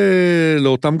באמת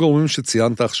לאותם גורמים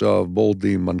שציינת עכשיו,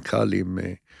 בורדים, מנכ"לים.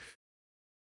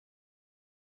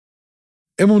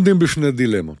 הם עומדים בפני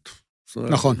דילמות.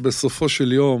 נכון. בסופו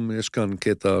של יום יש כאן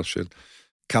קטע של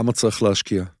כמה צריך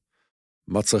להשקיע,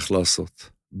 מה צריך לעשות,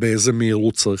 באיזה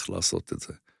מהירות צריך לעשות את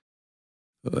זה.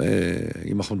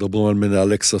 אם אנחנו מדברים על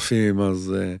מנהלי כספים,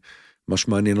 אז מה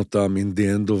שמעניין אותם, in the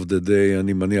end of the day,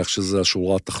 אני מניח שזה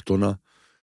השורה התחתונה.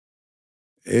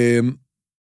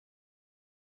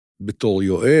 בתור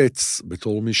יועץ,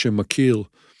 בתור מי שמכיר,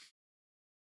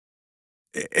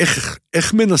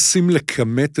 איך מנסים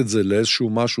לקמת את זה לאיזשהו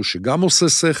משהו שגם עושה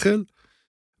שכל,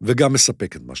 וגם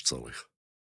מספק את מה שצריך.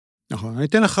 נכון, אני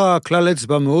אתן לך כלל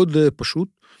אצבע מאוד פשוט,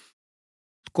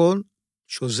 כל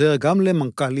שעוזר גם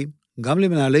למנכ"לים, גם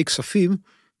למנהלי כספים,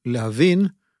 להבין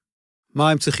מה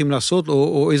הם צריכים לעשות,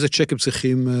 או איזה צ'ק הם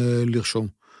צריכים לרשום.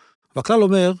 והכלל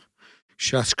אומר,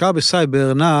 שההשקעה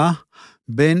בסייבר נעה,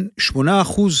 בין 8%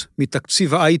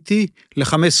 מתקציב ה-IT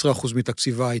ל-15%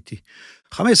 מתקציב ה-IT.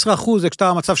 15% זה כשאתה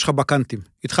המצב שלך בקנטים.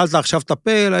 התחלת עכשיו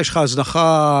לטפל, יש לך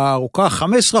הזנחה ארוכה,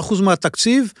 15%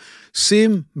 מהתקציב,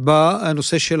 שים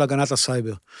בנושא של הגנת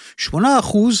הסייבר. 8%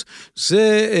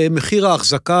 זה מחיר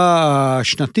ההחזקה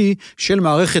השנתי של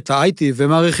מערכת ה-IT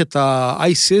ומערכת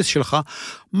ה-ICS שלך,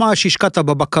 מה שהשקעת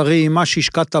בבקרים, מה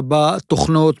שהשקעת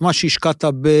בתוכנות, מה שהשקעת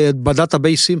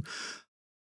בדאטאבייסים,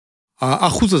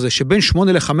 האחוז הזה שבין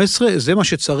 8 ל-15, זה מה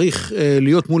שצריך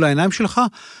להיות מול העיניים שלך,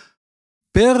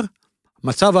 פר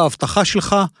מצב ההבטחה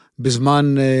שלך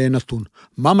בזמן נתון.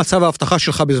 מה מצב ההבטחה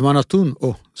שלך בזמן נתון?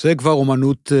 זה כבר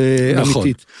אומנות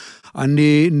אמיתית.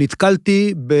 אני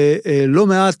נתקלתי בלא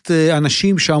מעט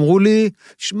אנשים שאמרו לי,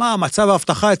 שמע, מצב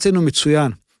ההבטחה אצלנו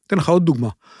מצוין. אתן לך עוד דוגמה.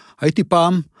 הייתי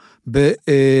פעם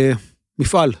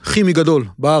במפעל כימי גדול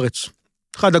בארץ,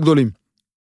 אחד הגדולים.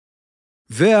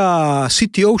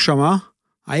 וה-CTO שמה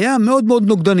היה מאוד מאוד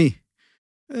נוגדני.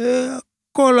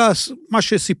 כל מה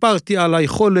שסיפרתי על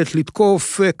היכולת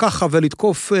לתקוף ככה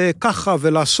ולתקוף ככה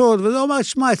ולעשות, וזה אומר,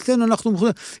 שמע, אצלנו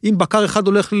אם בקר אחד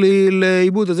הולך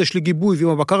לאיבוד, אז יש לי גיבוי, ואם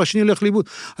הבקר השני הולך לאיבוד,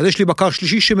 אז יש לי בקר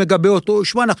שלישי שמגבה אותו,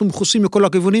 שמע, אנחנו מכוסים מכל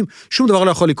הכיוונים, שום דבר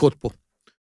לא יכול לקרות פה.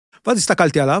 ואז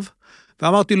הסתכלתי עליו,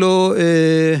 ואמרתי לו,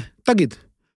 תגיד,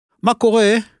 מה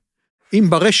קורה אם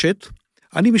ברשת,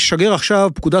 אני משגר עכשיו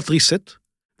פקודת ריסט,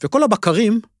 וכל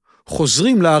הבקרים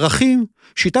חוזרים לערכים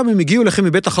שאיתם הם הגיעו לכם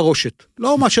מבית החרושת.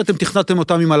 לא מה שאתם תכנתם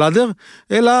אותם עם הלאדר,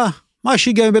 אלא מה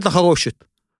שהגיע מבית החרושת.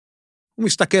 הוא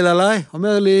מסתכל עליי,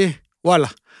 אומר לי, וואלה,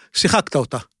 שיחקת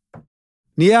אותה.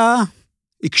 נהיה,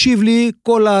 הקשיב לי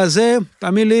כל הזה,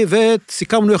 תאמין לי,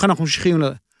 וסיכמנו איך אנחנו ממשיכים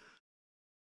לזה.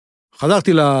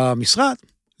 חזרתי למשרד,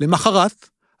 למחרת,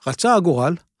 רצה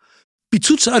הגורל,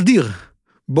 פיצוץ אדיר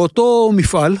באותו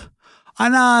מפעל,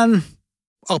 ענן,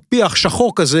 ארפיח,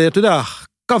 שחור כזה, אתה יודע,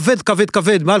 כבד, כבד,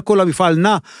 כבד, מעל כל המפעל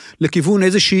נע לכיוון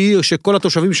איזושהי עיר שכל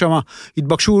התושבים שם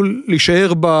התבקשו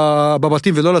להישאר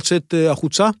בבתים ולא לצאת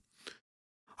החוצה.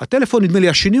 הטלפון, נדמה לי,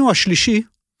 השני או השלישי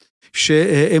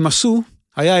שהם עשו,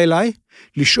 היה אליי,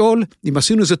 לשאול אם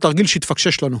עשינו איזה תרגיל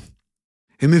שהתפקשש לנו.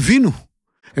 הם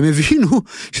הבינו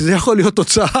שזה יכול להיות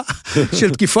תוצאה של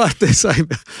תקיפת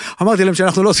סייבר. אמרתי להם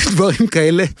שאנחנו לא עושים דברים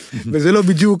כאלה, וזה לא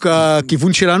בדיוק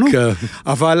הכיוון שלנו,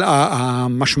 אבל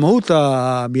המשמעות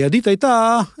המיידית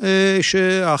הייתה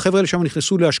שהחבר'ה האלה שם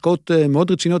נכנסו להשקעות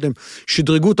מאוד רציניות, הם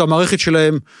שדרגו את המערכת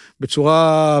שלהם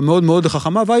בצורה מאוד מאוד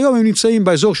חכמה, והיום הם נמצאים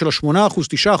באזור של 8%,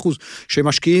 9%, שהם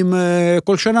משקיעים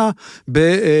כל שנה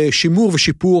בשימור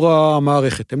ושיפור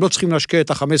המערכת. הם לא צריכים להשקיע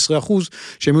את ה-15%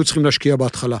 שהם היו צריכים להשקיע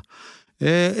בהתחלה.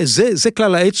 זה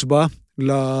כלל האצבע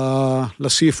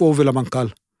ל-CFO ולמנכ"ל.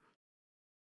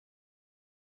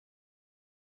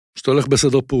 שאתה הולך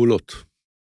בסדר פעולות.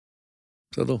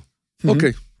 בסדר?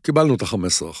 אוקיי, קיבלנו את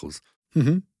ה-15%.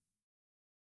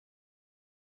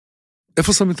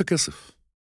 איפה שמים את הכסף?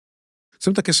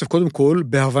 שמים את הכסף קודם כל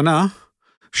בהבנה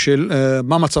של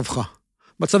מה מצבך.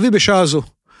 מצבי בשעה זו.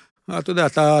 אתה יודע,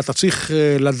 אתה צריך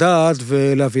לדעת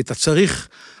ולהביא. אתה צריך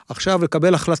עכשיו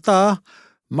לקבל החלטה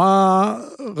מה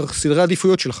סדרי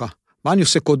העדיפויות שלך, מה אני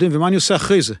עושה קודם ומה אני עושה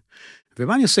אחרי זה.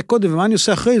 ומה אני עושה קודם ומה אני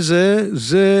עושה אחרי זה,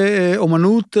 זה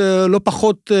אומנות לא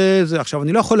פחות זה. עכשיו,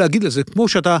 אני לא יכול להגיד לזה, כמו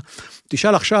שאתה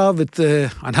תשאל עכשיו את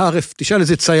הנערף, תשאל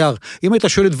איזה צייר. אם היית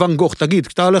שואל את ואן גוך, תגיד,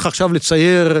 כשאתה הולך עכשיו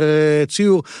לצייר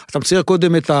ציור, אתה מצייר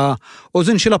קודם את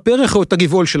האוזן של הפרח או את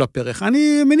הגבעול של הפרח.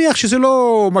 אני מניח שזה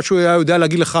לא מה שהוא היה יודע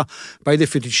להגיד לך by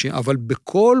definition, אבל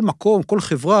בכל מקום, כל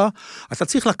חברה, אתה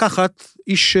צריך לקחת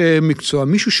איש מקצוע,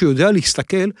 מישהו שיודע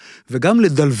להסתכל, וגם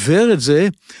לדלבר את זה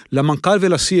למנכ"ל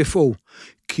ול-CFO.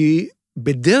 כי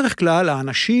בדרך כלל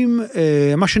האנשים,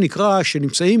 מה שנקרא,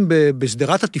 שנמצאים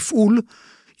בסדרת התפעול,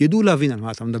 ידעו להבין על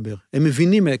מה אתה מדבר. הם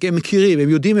מבינים, הם מכירים, הם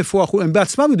יודעים איפה, הם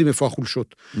בעצמם יודעים איפה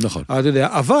החולשות. נכון. אתה יודע,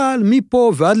 אבל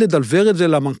מפה ועד לדלבר את זה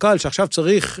למנכ"ל, שעכשיו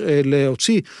צריך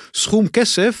להוציא סכום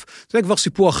כסף, זה כבר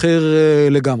סיפור אחר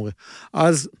לגמרי.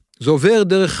 אז זה עובר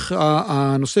דרך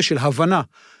הנושא של הבנה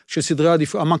של סדרי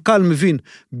העדיפות. המנכ"ל מבין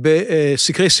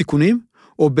בסקרי סיכונים,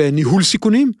 או בניהול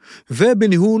סיכונים,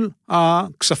 ובניהול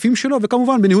הכספים שלו,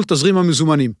 וכמובן בניהול תזרים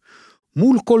המזומנים.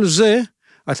 מול כל זה,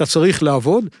 אתה צריך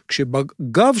לעבוד,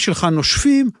 כשבגב שלך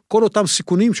נושפים כל אותם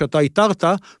סיכונים שאתה איתרת,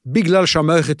 בגלל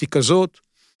שהמערכת היא כזאת.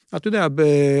 אתה יודע,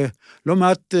 בלא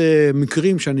מעט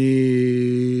מקרים שאני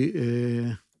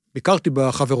ביקרתי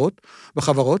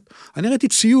בחברות, אני ראיתי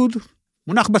ציוד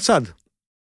מונח בצד.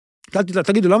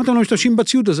 תגידו, למה אתם לא משתמשים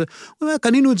בציוד הזה? הוא אומר,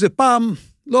 קנינו את זה פעם,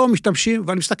 לא משתמשים,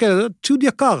 ואני מסתכל על זה, ציוד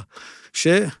יקר,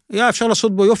 שהיה אפשר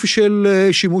לעשות בו יופי של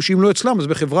שימוש, אם לא אצלם, אז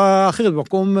בחברה אחרת,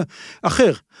 במקום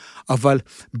אחר. אבל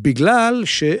בגלל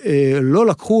שלא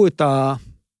לקחו את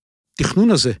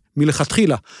התכנון הזה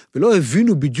מלכתחילה, ולא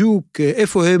הבינו בדיוק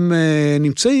איפה הם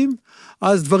נמצאים,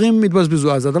 אז דברים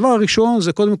מתבזבזו. אז הדבר הראשון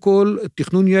זה קודם כל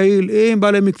תכנון יעיל, עם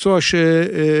בעלי מקצוע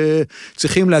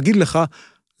שצריכים להגיד לך,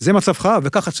 זה מצבך,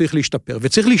 וככה צריך להשתפר.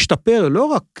 וצריך להשתפר, לא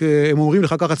רק הם אומרים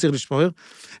לך ככה צריך להשתפר,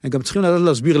 הם גם צריכים לדעת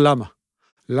להסביר למה.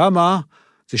 למה?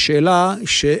 זו שאלה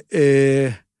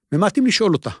שממעטים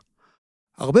לשאול אותה.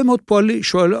 הרבה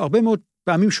מאוד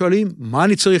פעמים שואלים מה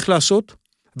אני צריך לעשות,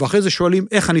 ואחרי זה שואלים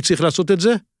איך אני צריך לעשות את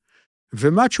זה,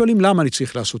 ומעט שואלים למה אני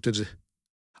צריך לעשות את זה.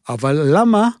 אבל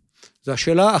למה? זו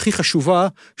השאלה הכי חשובה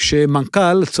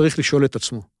שמנכ"ל צריך לשאול את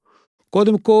עצמו.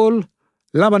 קודם כל,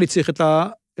 למה אני צריך את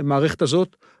המערכת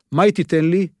הזאת? מה היא תיתן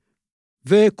לי?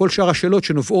 וכל שאר השאלות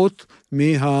שנובעות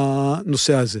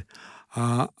מהנושא הזה.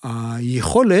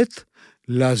 היכולת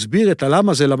להסביר את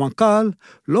הלמה זה למנכ"ל,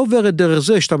 לא עוברת דרך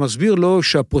זה שאתה מסביר לו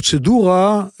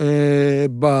שהפרוצדורה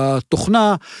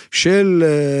בתוכנה של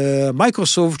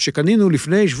מייקרוסופט שקנינו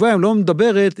לפני שבועיים לא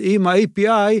מדברת עם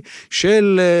ה-API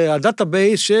של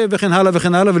הדאטאבייס וכן הלאה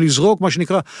וכן הלאה, ולזרוק מה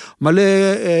שנקרא מלא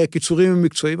קיצורים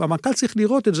מקצועיים. המנכ"ל צריך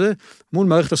לראות את זה מול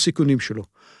מערכת הסיכונים שלו.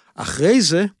 אחרי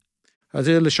זה, אז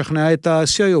לשכנע את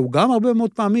ה-CIO, גם הרבה מאוד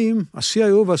פעמים,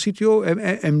 ה-CIO וה-CTO,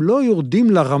 הם לא יורדים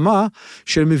לרמה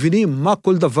של מבינים מה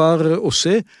כל דבר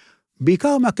עושה,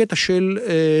 בעיקר מהקטע של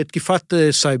תקיפת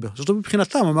סייבר. זאת אומרת,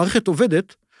 מבחינתם, המערכת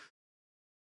עובדת,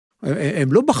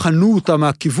 הם לא בחנו אותה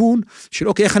מהכיוון של,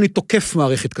 אוקיי, איך אני תוקף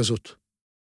מערכת כזאת?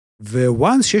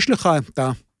 וואנס שיש לך את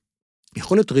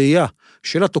היכולת ראייה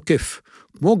של התוקף,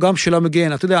 כמו גם של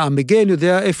המגן, אתה יודע, המגן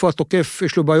יודע איפה התוקף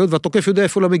יש לו בעיות, והתוקף יודע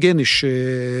איפה למגן יש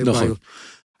בעיות.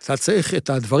 אתה צריך את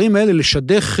הדברים האלה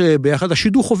לשדך ביחד,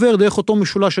 השידוך עובר דרך אותו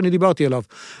משולש שאני דיברתי עליו,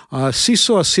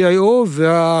 ה-CISO, ה-CIO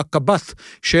והקב"ט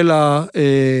של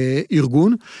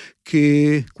הארגון,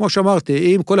 כי כמו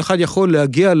שאמרתי, אם כל אחד יכול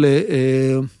להגיע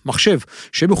למחשב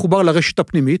שמחובר לרשת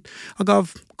הפנימית,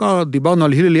 אגב, דיברנו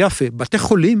על הלל יפה, בתי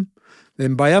חולים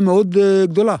הם בעיה מאוד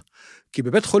גדולה, כי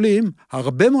בבית חולים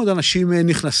הרבה מאוד אנשים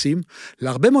נכנסים,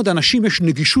 להרבה מאוד אנשים יש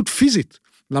נגישות פיזית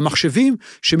למחשבים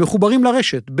שמחוברים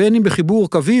לרשת, בין אם בחיבור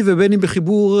קווי ובין אם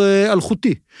בחיבור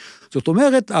אלחוטי. זאת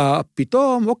אומרת,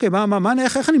 פתאום, אוקיי,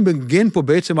 איך אני מגן פה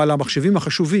בעצם על המחשבים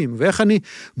החשובים, ואיך אני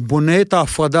בונה את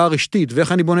ההפרדה הרשתית,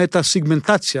 ואיך אני בונה את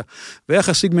הסיגמנטציה, ואיך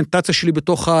הסיגמנטציה שלי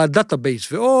בתוך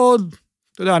הדאטאבייס, ועוד,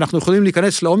 אתה יודע, אנחנו יכולים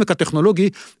להיכנס לעומק הטכנולוגי,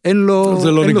 אין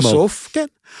לו סוף, כן,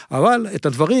 אבל את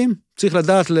הדברים צריך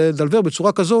לדעת לדלבר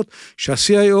בצורה כזאת,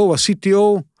 שה-CIO,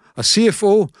 ה-CTO,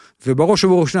 ה-CFO, ובראש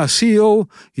ובראשונה ה-CEO,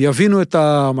 יבינו את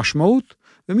המשמעות,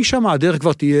 ומשם הדרך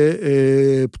כבר תהיה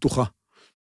פתוחה.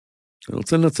 אני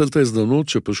רוצה לנצל את ההזדמנות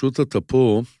שפשוט אתה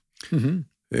פה,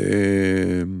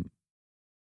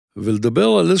 ולדבר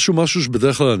על איזשהו משהו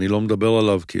שבדרך כלל אני לא מדבר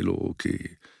עליו, כאילו, כי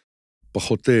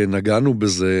פחות נגענו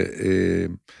בזה,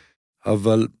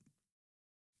 אבל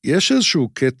יש איזשהו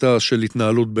קטע של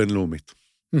התנהלות בינלאומית.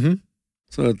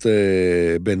 זאת אומרת,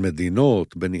 בין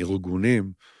מדינות, בין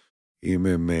ארגונים, אם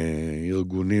הם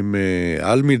ארגונים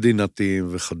על-מדינתיים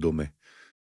וכדומה.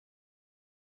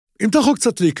 אם אתה יכול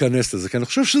קצת להיכנס לזה, כי אני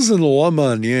חושב שזה נורא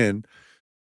מעניין,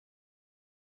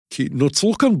 כי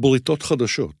נוצרו כאן בריתות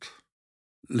חדשות,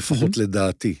 לפחות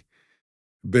לדעתי,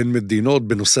 בין מדינות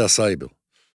בנושא הסייבר.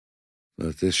 זאת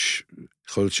אומרת,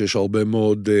 יכול להיות שיש הרבה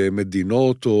מאוד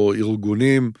מדינות או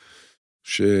ארגונים,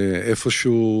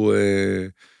 שאיפשהו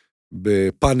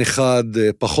בפן אחד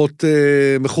פחות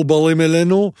מחוברים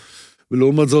אלינו,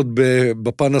 ולעומת זאת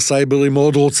בפן הסייברי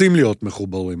מאוד רוצים להיות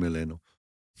מחוברים אלינו.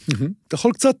 אתה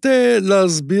יכול קצת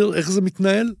להסביר איך זה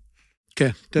מתנהל? כן.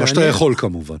 מה שאתה יכול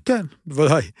כמובן. כן,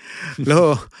 בוודאי.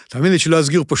 לא, תאמין לי שלא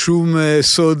אסגיר פה שום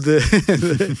סוד.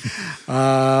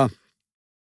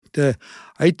 תראה,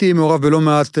 הייתי מעורב בלא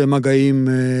מעט מגעים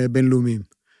בינלאומיים,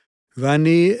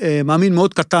 ואני מאמין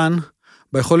מאוד קטן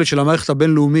ביכולת של המערכת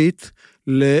הבינלאומית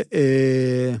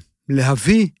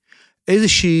להביא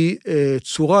איזושהי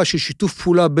צורה של שיתוף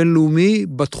פעולה בינלאומי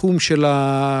בתחום של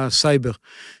הסייבר.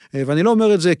 ואני לא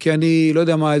אומר את זה כי אני לא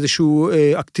יודע מה, איזשהו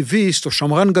אקטיביסט או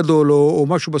שמרן גדול או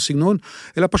משהו בסגנון,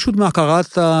 אלא פשוט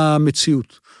מהכרת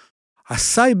המציאות.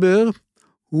 הסייבר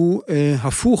הוא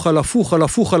הפוך על הפוך על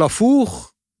הפוך על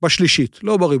הפוך בשלישית,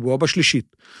 לא בריבוע,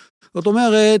 בשלישית. זאת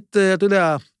אומרת, אתה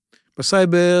יודע,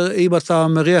 בסייבר, אם אתה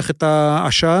מריח את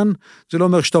העשן, זה לא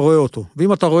אומר שאתה רואה אותו.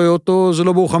 ואם אתה רואה אותו, זה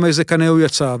לא ברור לך מאיזה קנה הוא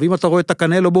יצא. ואם אתה רואה את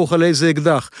הקנה, לא ברור לך לאיזה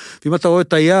אקדח. ואם אתה רואה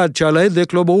את היד שעל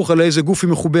ההדק, לא ברור לך לאיזה גוף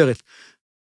היא מחוברת.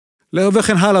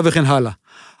 וכן הלאה וכן הלאה.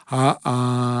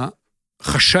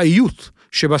 החשאיות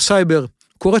שבסייבר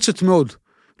קורצת מאוד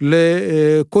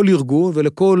לכל ארגון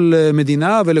ולכל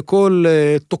מדינה ולכל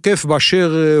תוקף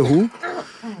באשר הוא,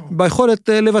 ביכולת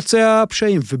לבצע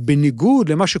פשעים, ובניגוד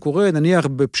למה שקורה, נניח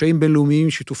בפשעים בינלאומיים,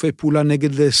 שיתופי פעולה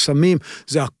נגד סמים,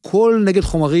 זה הכל נגד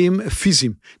חומרים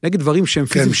פיזיים, נגד דברים שהם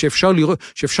פיזיים,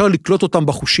 שאפשר לקלוט אותם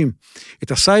בחושים.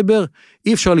 את הסייבר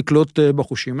אי אפשר לקלוט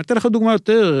בחושים. אני אתן לך דוגמה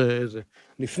יותר,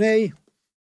 לפני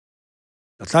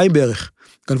 200 בערך,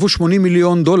 גנבו $80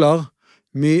 מיליון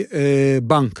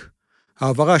מבנק.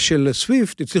 העברה של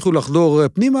סוויפט, הצליחו לחדור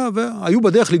פנימה, והיו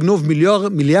בדרך לגנוב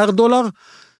מיליארד דולר, $1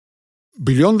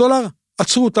 ביליון,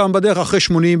 עצרו אותם בדרך אחרי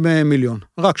 80 מיליון,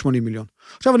 רק 80 מיליון.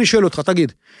 עכשיו אני שואל אותך,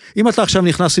 תגיד, אם אתה עכשיו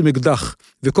נכנס עם אקדח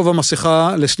וכובע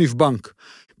מסכה לסניף בנק,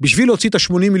 בשביל להוציא את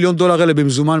 $80 מיליון האלה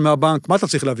במזומן מהבנק, מה אתה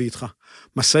צריך להביא איתך?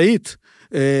 מסעית,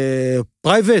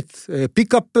 פרייבט,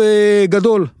 פיקאפ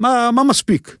גדול, מה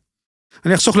מספיק?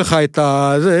 אני אחסוך לך את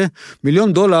זה,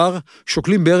 $1,000,000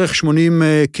 שוקלים בערך 80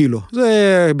 קילו.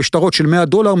 זה בשטרות של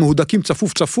 $100, מהודקים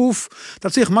צפוף צפוף, אתה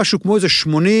צריך משהו כמו איזה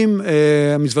 80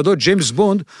 מזוודות ג'יימס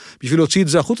בונד, בשביל להוציא את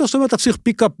זה החוצה, זאת אומרת, אתה צריך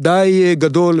פיקאפ די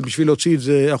גדול, בשביל להוציא את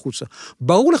זה החוצה.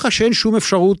 ברור לך שאין שום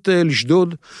אפשרות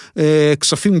לשדוד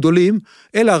כספים גדולים,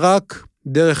 אלא רק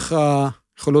דרך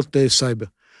יכולות סייבר.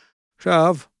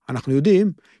 עכשיו, אנחנו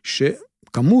יודעים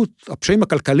כמות הפשעים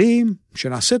הכלכליים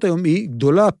שנעשית היום היא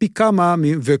גדולה פי כמה,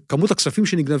 וכמות הכספים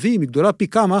שנגנבים היא גדולה פי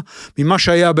כמה ממה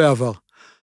שהיה בעבר.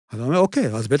 אז אני אומר, אוקיי,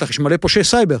 אז בטח יש מלא פושעי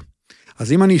סייבר.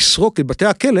 אז אם אני אסרוק את בתי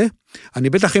הכלא, אני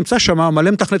בטח אמצא שם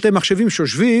מלא מתכנתי מחשבים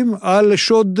שיושבים על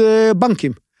שוד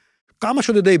בנקים. כמה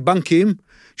שודדי בנקים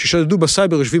ששדדו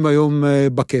בסייבר יושבים היום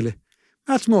בכלא?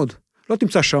 מעט מאוד. לא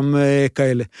תמצא שם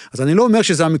כאלה. אז אני לא אומר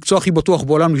שזה המקצוע הכי בטוח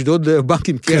בעולם לשדוד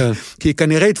בנקים, כי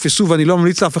כנראה יתפסו, ואני לא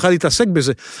ממליץ לאף אחד להתעסק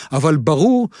בזה, אבל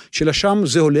ברור שלשם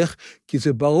זה הולך, כי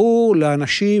זה ברור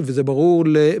לאנשים, וזה ברור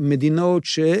למדינות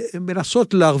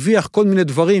שמנסות להרוויח כל מיני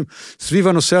דברים סביב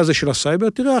הנושא הזה של הסייבר.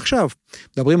 תראה עכשיו,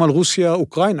 מדברים על רוסיה,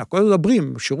 אוקראינה, כל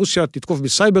מדברים, שרוסיה תתקוף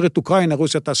בסייבר את אוקראינה,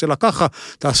 רוסיה תעשה לה ככה,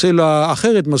 תעשה לה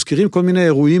אחרת, מזכירים כל מיני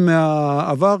אירועים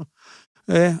מהעבר.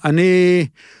 אני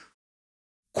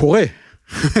קורא,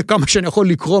 כמה שאני יכול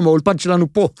לקרוא מהאולפן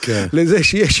שלנו פה, לזה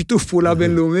שיהיה שיתוף פעולה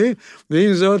בינלאומי,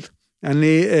 ועם זאת,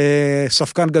 אני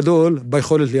ספקן גדול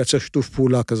ביכולת לייצר שיתוף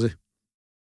פעולה כזה.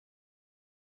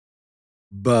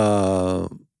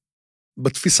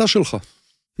 בתפיסה שלך,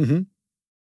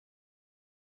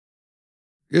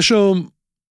 יש שם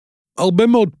הרבה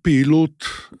מאוד פעילות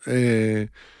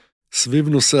סביב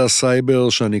נושא הסייבר,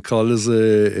 שאני אקרא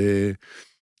לזה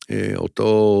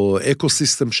אותו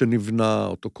אקוסיסטם שנבנה,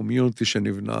 אותו קומיוניטי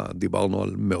שנבנה, דיברנו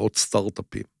על מאות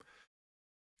סטארט-אפים.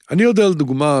 אני יודע על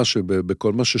דוגמה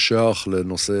שבכל מה ששייך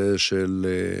לנושא של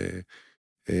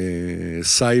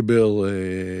סייבר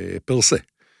פרסה.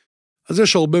 אז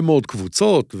יש הרבה מאוד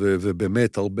קבוצות,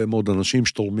 ובאמת הרבה מאוד אנשים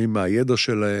שתורמים מהידע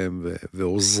שלהם,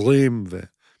 ועוזרים,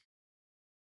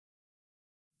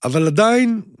 אבל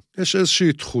עדיין יש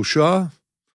איזושהי תחושה,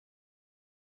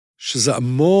 שזה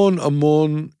המון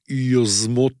המון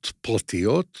יוזמות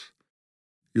פרטיות,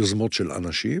 יוזמות של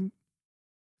אנשים.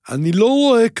 אני לא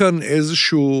רואה כאן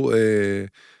איזשהו,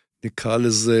 נקרא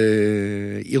לזה,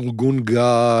 ארגון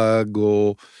גג,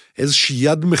 או איזושהי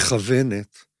יד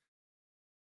מכוונת,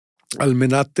 על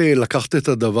מנת לקחת את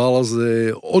הדבר הזה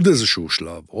עוד איזשהו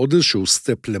שלב, עוד איזשהו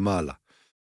סטפ למעלה.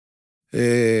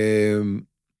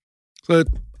 זאת אומרת,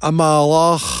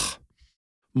 המערך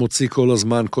מוציא כל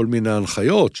הזמן כל מיני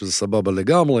הנחיות, שזה סבבה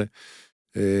לגמרי.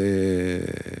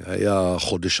 היה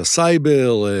חודש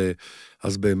הסייבר,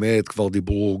 אז באמת כבר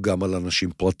דיברו גם על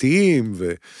אנשים פרטיים,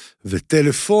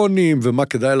 וטלפונים, ומה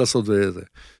כדאי לעשות וזה.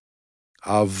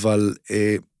 אבל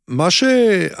מה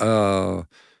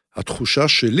שהתחושה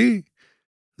שלי,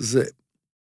 זה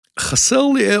חסר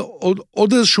לי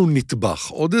עוד איזשהו נטבח,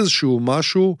 עוד איזשהו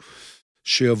משהו,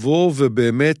 שיבוא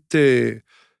ובאמת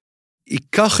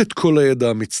ייקח את כל הידע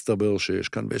המצטבר שיש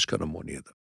כאן, ויש כאן המון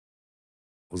ידע.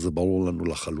 זה ברור לנו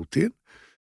לחלוטין.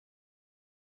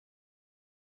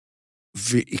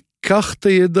 ויקח את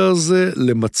הידע הזה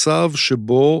למצב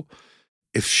שבו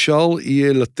אפשר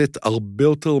יהיה לתת הרבה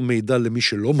יותר מידע למי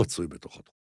שלא מצוי בתוך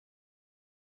התחום.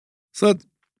 זאת אומרת,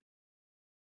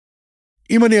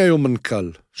 אם אני היום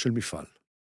מנכ"ל של מפעל,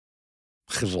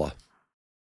 חברה,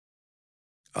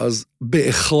 אז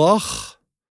בהכרח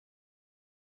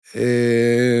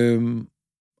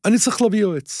אני צריך להביא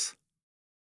יועץ.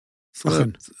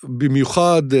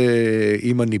 במיוחד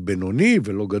אם אני בינוני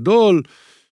ולא גדול,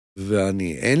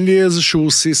 ואין לי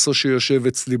איזשהו סיסר שיושב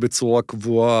אצלי בצורה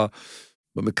קבועה,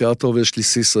 במקרה הטוב יש לי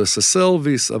סיסר as a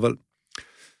service, אבל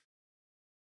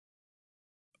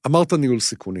אמרת ניהול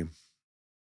סיכונים.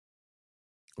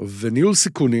 וניהול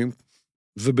סיכונים,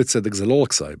 ובצדק זה לא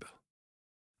רק סייבר,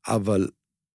 אבל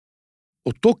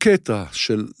אותו קטע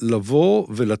של לבוא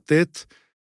ולתת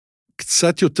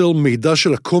קצת יותר מידע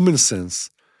של ה-common sense,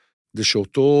 כדי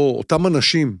שאותם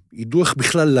אנשים ידעו איך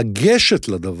בכלל לגשת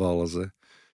לדבר הזה,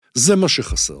 זה מה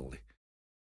שחסר לי.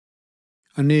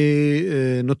 אני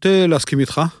נוטה להסכים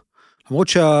איתך, למרות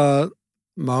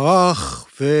שהמערך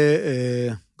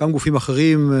וגם גופים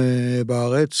אחרים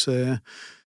בארץ,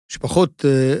 שפחות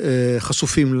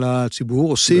חשופים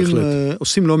לציבור,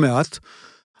 עושים לא מעט,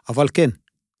 אבל כן,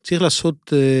 צריך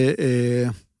לעשות,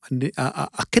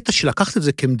 הקטע של לקחת את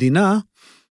זה כמדינה,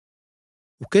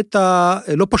 הוא קטע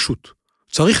לא פשוט,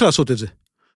 צריך לעשות את זה.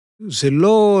 זה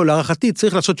לא, להערכתי,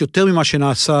 צריך לעשות יותר ממה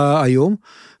שנעשה היום,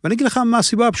 ואני אגיד לך מה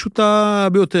הסיבה הפשוטה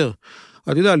ביותר.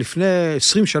 אתה יודע, לפני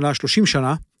 20 שנה, 30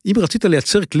 שנה, אם רצית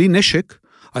לייצר כלי נשק,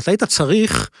 אתה היית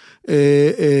צריך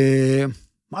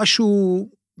משהו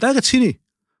די רציני.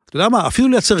 אתה יודע מה, אפילו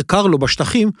לייצר קרלו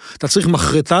בשטחים, אתה צריך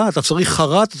מחרטה, אתה צריך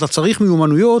חרט, אתה צריך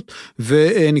מיומנויות,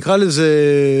 ונקרא לזה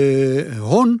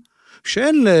הון,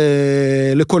 שאין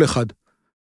לכל אחד.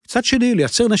 מצד שני,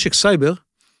 לייצר נשק סייבר,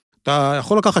 אתה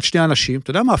יכול לקחת שני אנשים,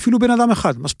 אתה יודע מה, אפילו בן אדם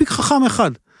אחד, מספיק חכם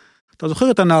אחד. אתה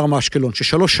זוכר את הנער מאשקלון,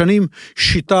 ש3 שנים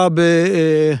שיטה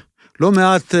לא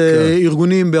מעט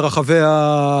ארגונים ברחבי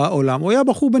העולם, הוא היה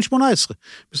בחור בן 18,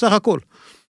 בסך הכל.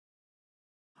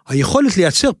 היכולת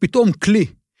לייצר פתאום כלי,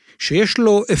 שיש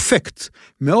לו אפקט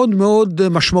מאוד מאוד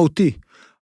משמעותי,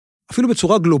 אפילו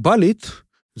בצורה גלובלית,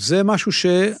 זה משהו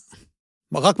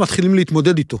שרק מתחילים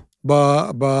להתמודד איתו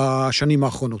בשנים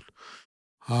האחרונות.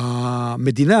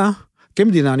 המדינה,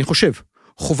 כמדינה, אני חושב,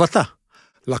 חובתה,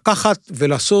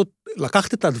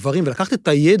 לקחת את הדברים ולקחת את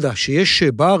הידע שיש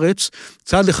בארץ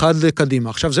צעד אחד קדימה.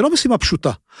 עכשיו, זה לא משימה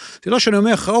פשוטה. זה לא שאני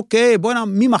אומר לך, אוקיי, בוא נע,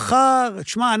 ממחר,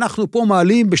 תשמע, אנחנו פה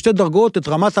מעלים ב2 דרגות את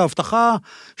רמת ההבטחה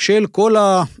של כל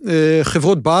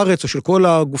החברות בארץ, או של כל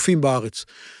הגופים בארץ.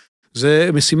 זה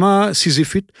משימה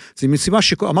סיזיפית, זה משימה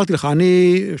שאמרתי לך,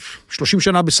 אני 30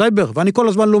 שנה בסייבר, ואני כל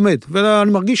הזמן לומד,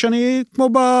 ואני מרגיש שאני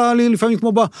לפעמים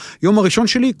כמו ביום הראשון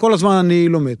שלי, כל הזמן אני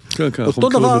לומד. כן, כן, אנחנו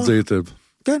מכירים את זה היטב.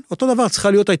 כן, אותו דבר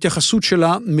צריכה להיות ההתייחסות של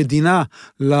המדינה,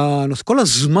 כל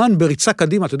הזמן בריצה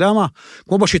קדימה, אתה יודע מה?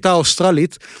 כמו בשיטה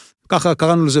האוסטרלית, ככה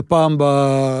קראנו לזה פעם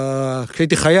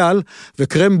כשהייתי חייל,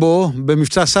 וקרמבו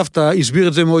במבצע סבתא הסביר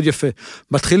את זה מאוד יפה.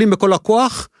 מתחילים בכל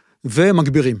הכוח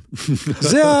ומגבירים.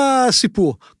 זה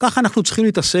הסיפור. ככה אנחנו צריכים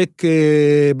להתעסק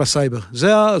בסייבר.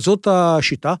 זאת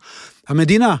השיטה.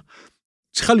 המדינה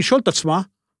צריכה לשאול את עצמה,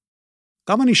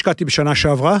 כמה אני השקעתי בשנה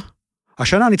שעברה?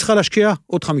 השנה אני צריכה להשקיע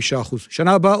עוד 5%,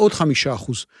 שנה הבאה עוד 5%,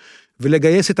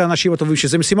 ולגייס את האנשים הטובים,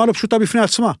 שזה משימה לא פשוטה בפני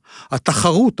עצמה.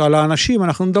 התחרות על האנשים,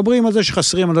 אנחנו מדברים על זה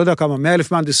שחסרים, אני לא יודע כמה,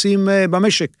 100,000 מהנדסים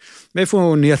במשק,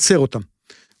 מאיפה נייצר אותם.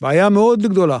 בעיה מאוד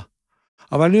גדולה.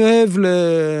 אבל אני אוהב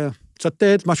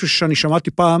לצטט משהו שאני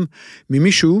שמעתי פעם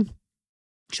ממישהו,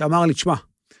 שאמר לי, תשמע,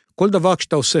 כל דבר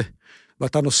כשאתה עושה,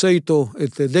 ואתה נושא איתו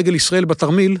את דגל ישראל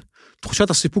בתרמיל, תחושת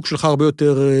הסיפוק שלך הרבה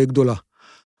יותר גדולה.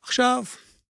 עכשיו,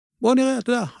 בוא נראה,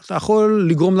 אתה יודע, אתה יכול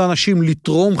לגרום לאנשים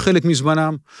לתרום חלק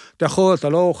מזמנם, אתה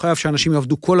לא חייב שאנשים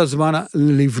יעבדו כל הזמן,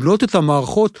 לבנות את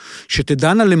המערכות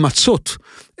שתדענה למצות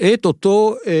את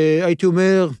אותו, הייתי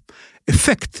אומר,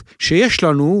 אפקט שיש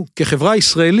לנו כחברה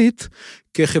ישראלית,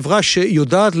 כחברה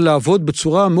שיודעת לעבוד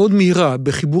בצורה מאוד מהירה,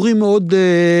 בחיבורים מאוד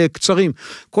קצרים.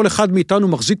 כל אחד מאיתנו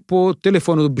מחזיק פה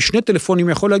טלפון, או בשני טלפונים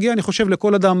יכול להגיע, אני חושב,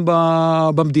 לכל אדם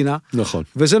במדינה. נכון.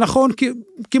 וזה נכון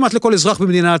כמעט לכל אזרח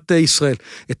במדינת ישראל.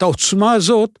 את העוצמה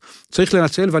הזאת צריך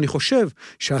לנצל, ואני חושב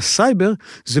שהסייבר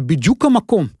זה בדיוק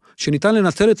המקום שניתן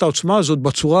לנצל את העוצמה הזאת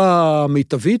בצורה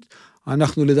מיטבית.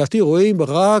 אנחנו לדעתי רואים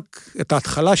רק את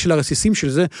ההתחלה של הרסיסים של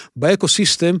זה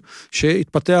באקוסיסטם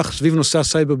שהתפתח סביב נושא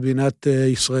הסייבר במדינת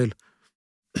ישראל.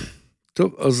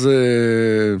 טוב, אז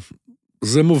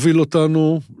זה מוביל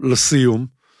אותנו לסיום.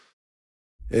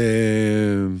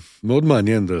 מאוד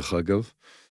מעניין דרך אגב,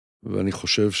 ואני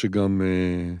חושב שגם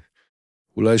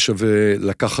אולי שווה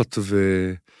לקחת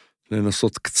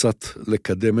ולנסות קצת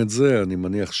לקדם את זה. אני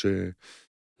מניח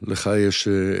שלך יש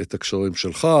את הקשרים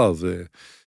שלך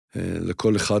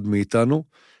לכל אחד מאיתנו,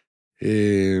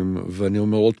 ואני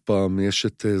אומר עוד פעם, יש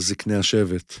את זקני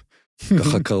השבט,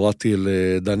 ככה קראתי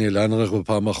לדניאל אנרך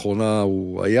בפעם האחרונה,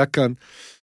 הוא היה כאן,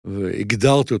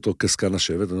 והגדרתי אותו כזקן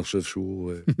השבט, אני חושב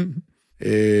שהוא,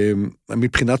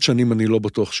 מבחינת שנים אני לא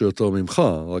בטוח שיותר ממך,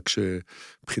 רק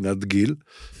שמבחינת גיל,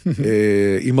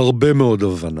 עם הרבה מאוד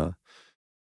הבנה,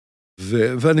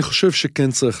 ואני חושב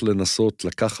שכן צריך לנסות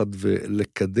לקחת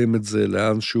ולקדם את זה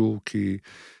לאנשהו, כי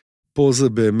פה זה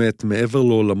באמת, מעבר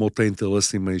לעולמות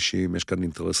האינטרסים האישיים, יש כאן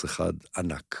אינטרס אחד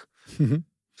ענק,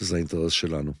 שזה האינטרס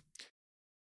שלנו.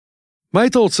 מה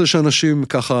היית רוצה שאנשים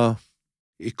ככה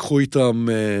ייקחו איתם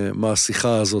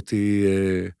מהשיחה הזאת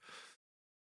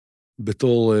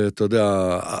בתור, אתה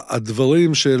יודע,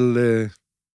 הדברים של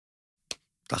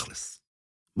תכלס,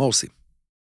 מה עושים?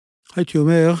 הייתי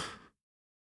אומר,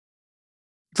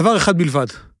 דבר אחד בלבד,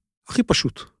 הכי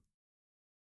פשוט.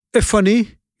 איפה אני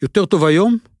יותר טוב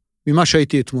היום ממה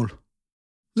שהייתי אתמול.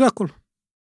 זה הכל.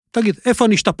 תגיד, איפה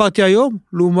אני השתפרתי היום?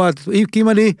 לעומת, כי אם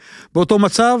אני באותו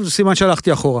מצב, זה סימן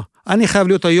שהלכתי אחורה. אני חייב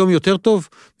להיות היום יותר טוב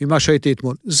ממה שהייתי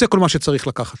אתמול. זה כל מה שצריך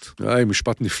לקחת.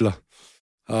 משפט נפלא.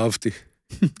 אהבתי.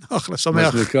 אחלה,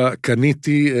 שמח. מה שנקרא,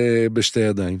 קניתי בשתי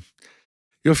ידיים.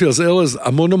 יופי, אז ארז,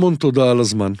 המון המון תודה על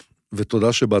הזמן,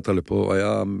 ותודה שבאת לפה,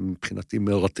 היה מבחינתי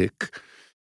מרתק.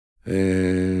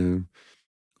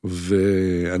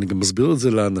 ואני גם מסביר את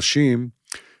זה לאנשים,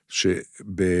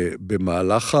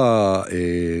 שבמהלך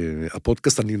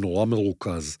הפודקאסט אני נורא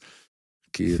מרוכז,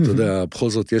 כי אתה יודע, בכל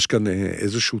זאת יש כאן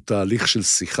איזשהו תהליך של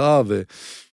שיחה,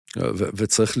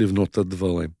 וצריך לבנות את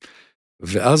הדברים.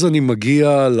 ואז אני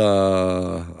מגיע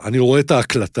אני רואה את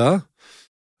ההקלטה,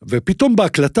 ופתאום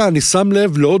בהקלטה אני שם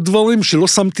לב לעוד דברים שלא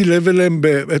שמתי לב אליהם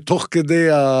תוך כדי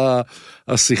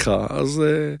השיחה. אז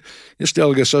יש לי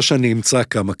הרגשה שאני אמצא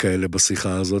כמה כאלה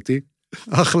בשיחה הזאת.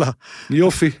 אחלה.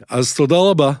 יופי, אז תודה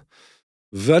רבה.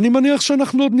 ואני מניח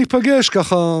שאנחנו עוד ניפגש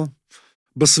ככה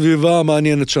בסביבה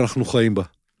המעניינת שאנחנו חיים בה.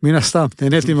 מן הסתם,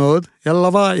 נהניתי מאוד.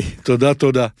 יאללה ביי.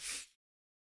 תודה.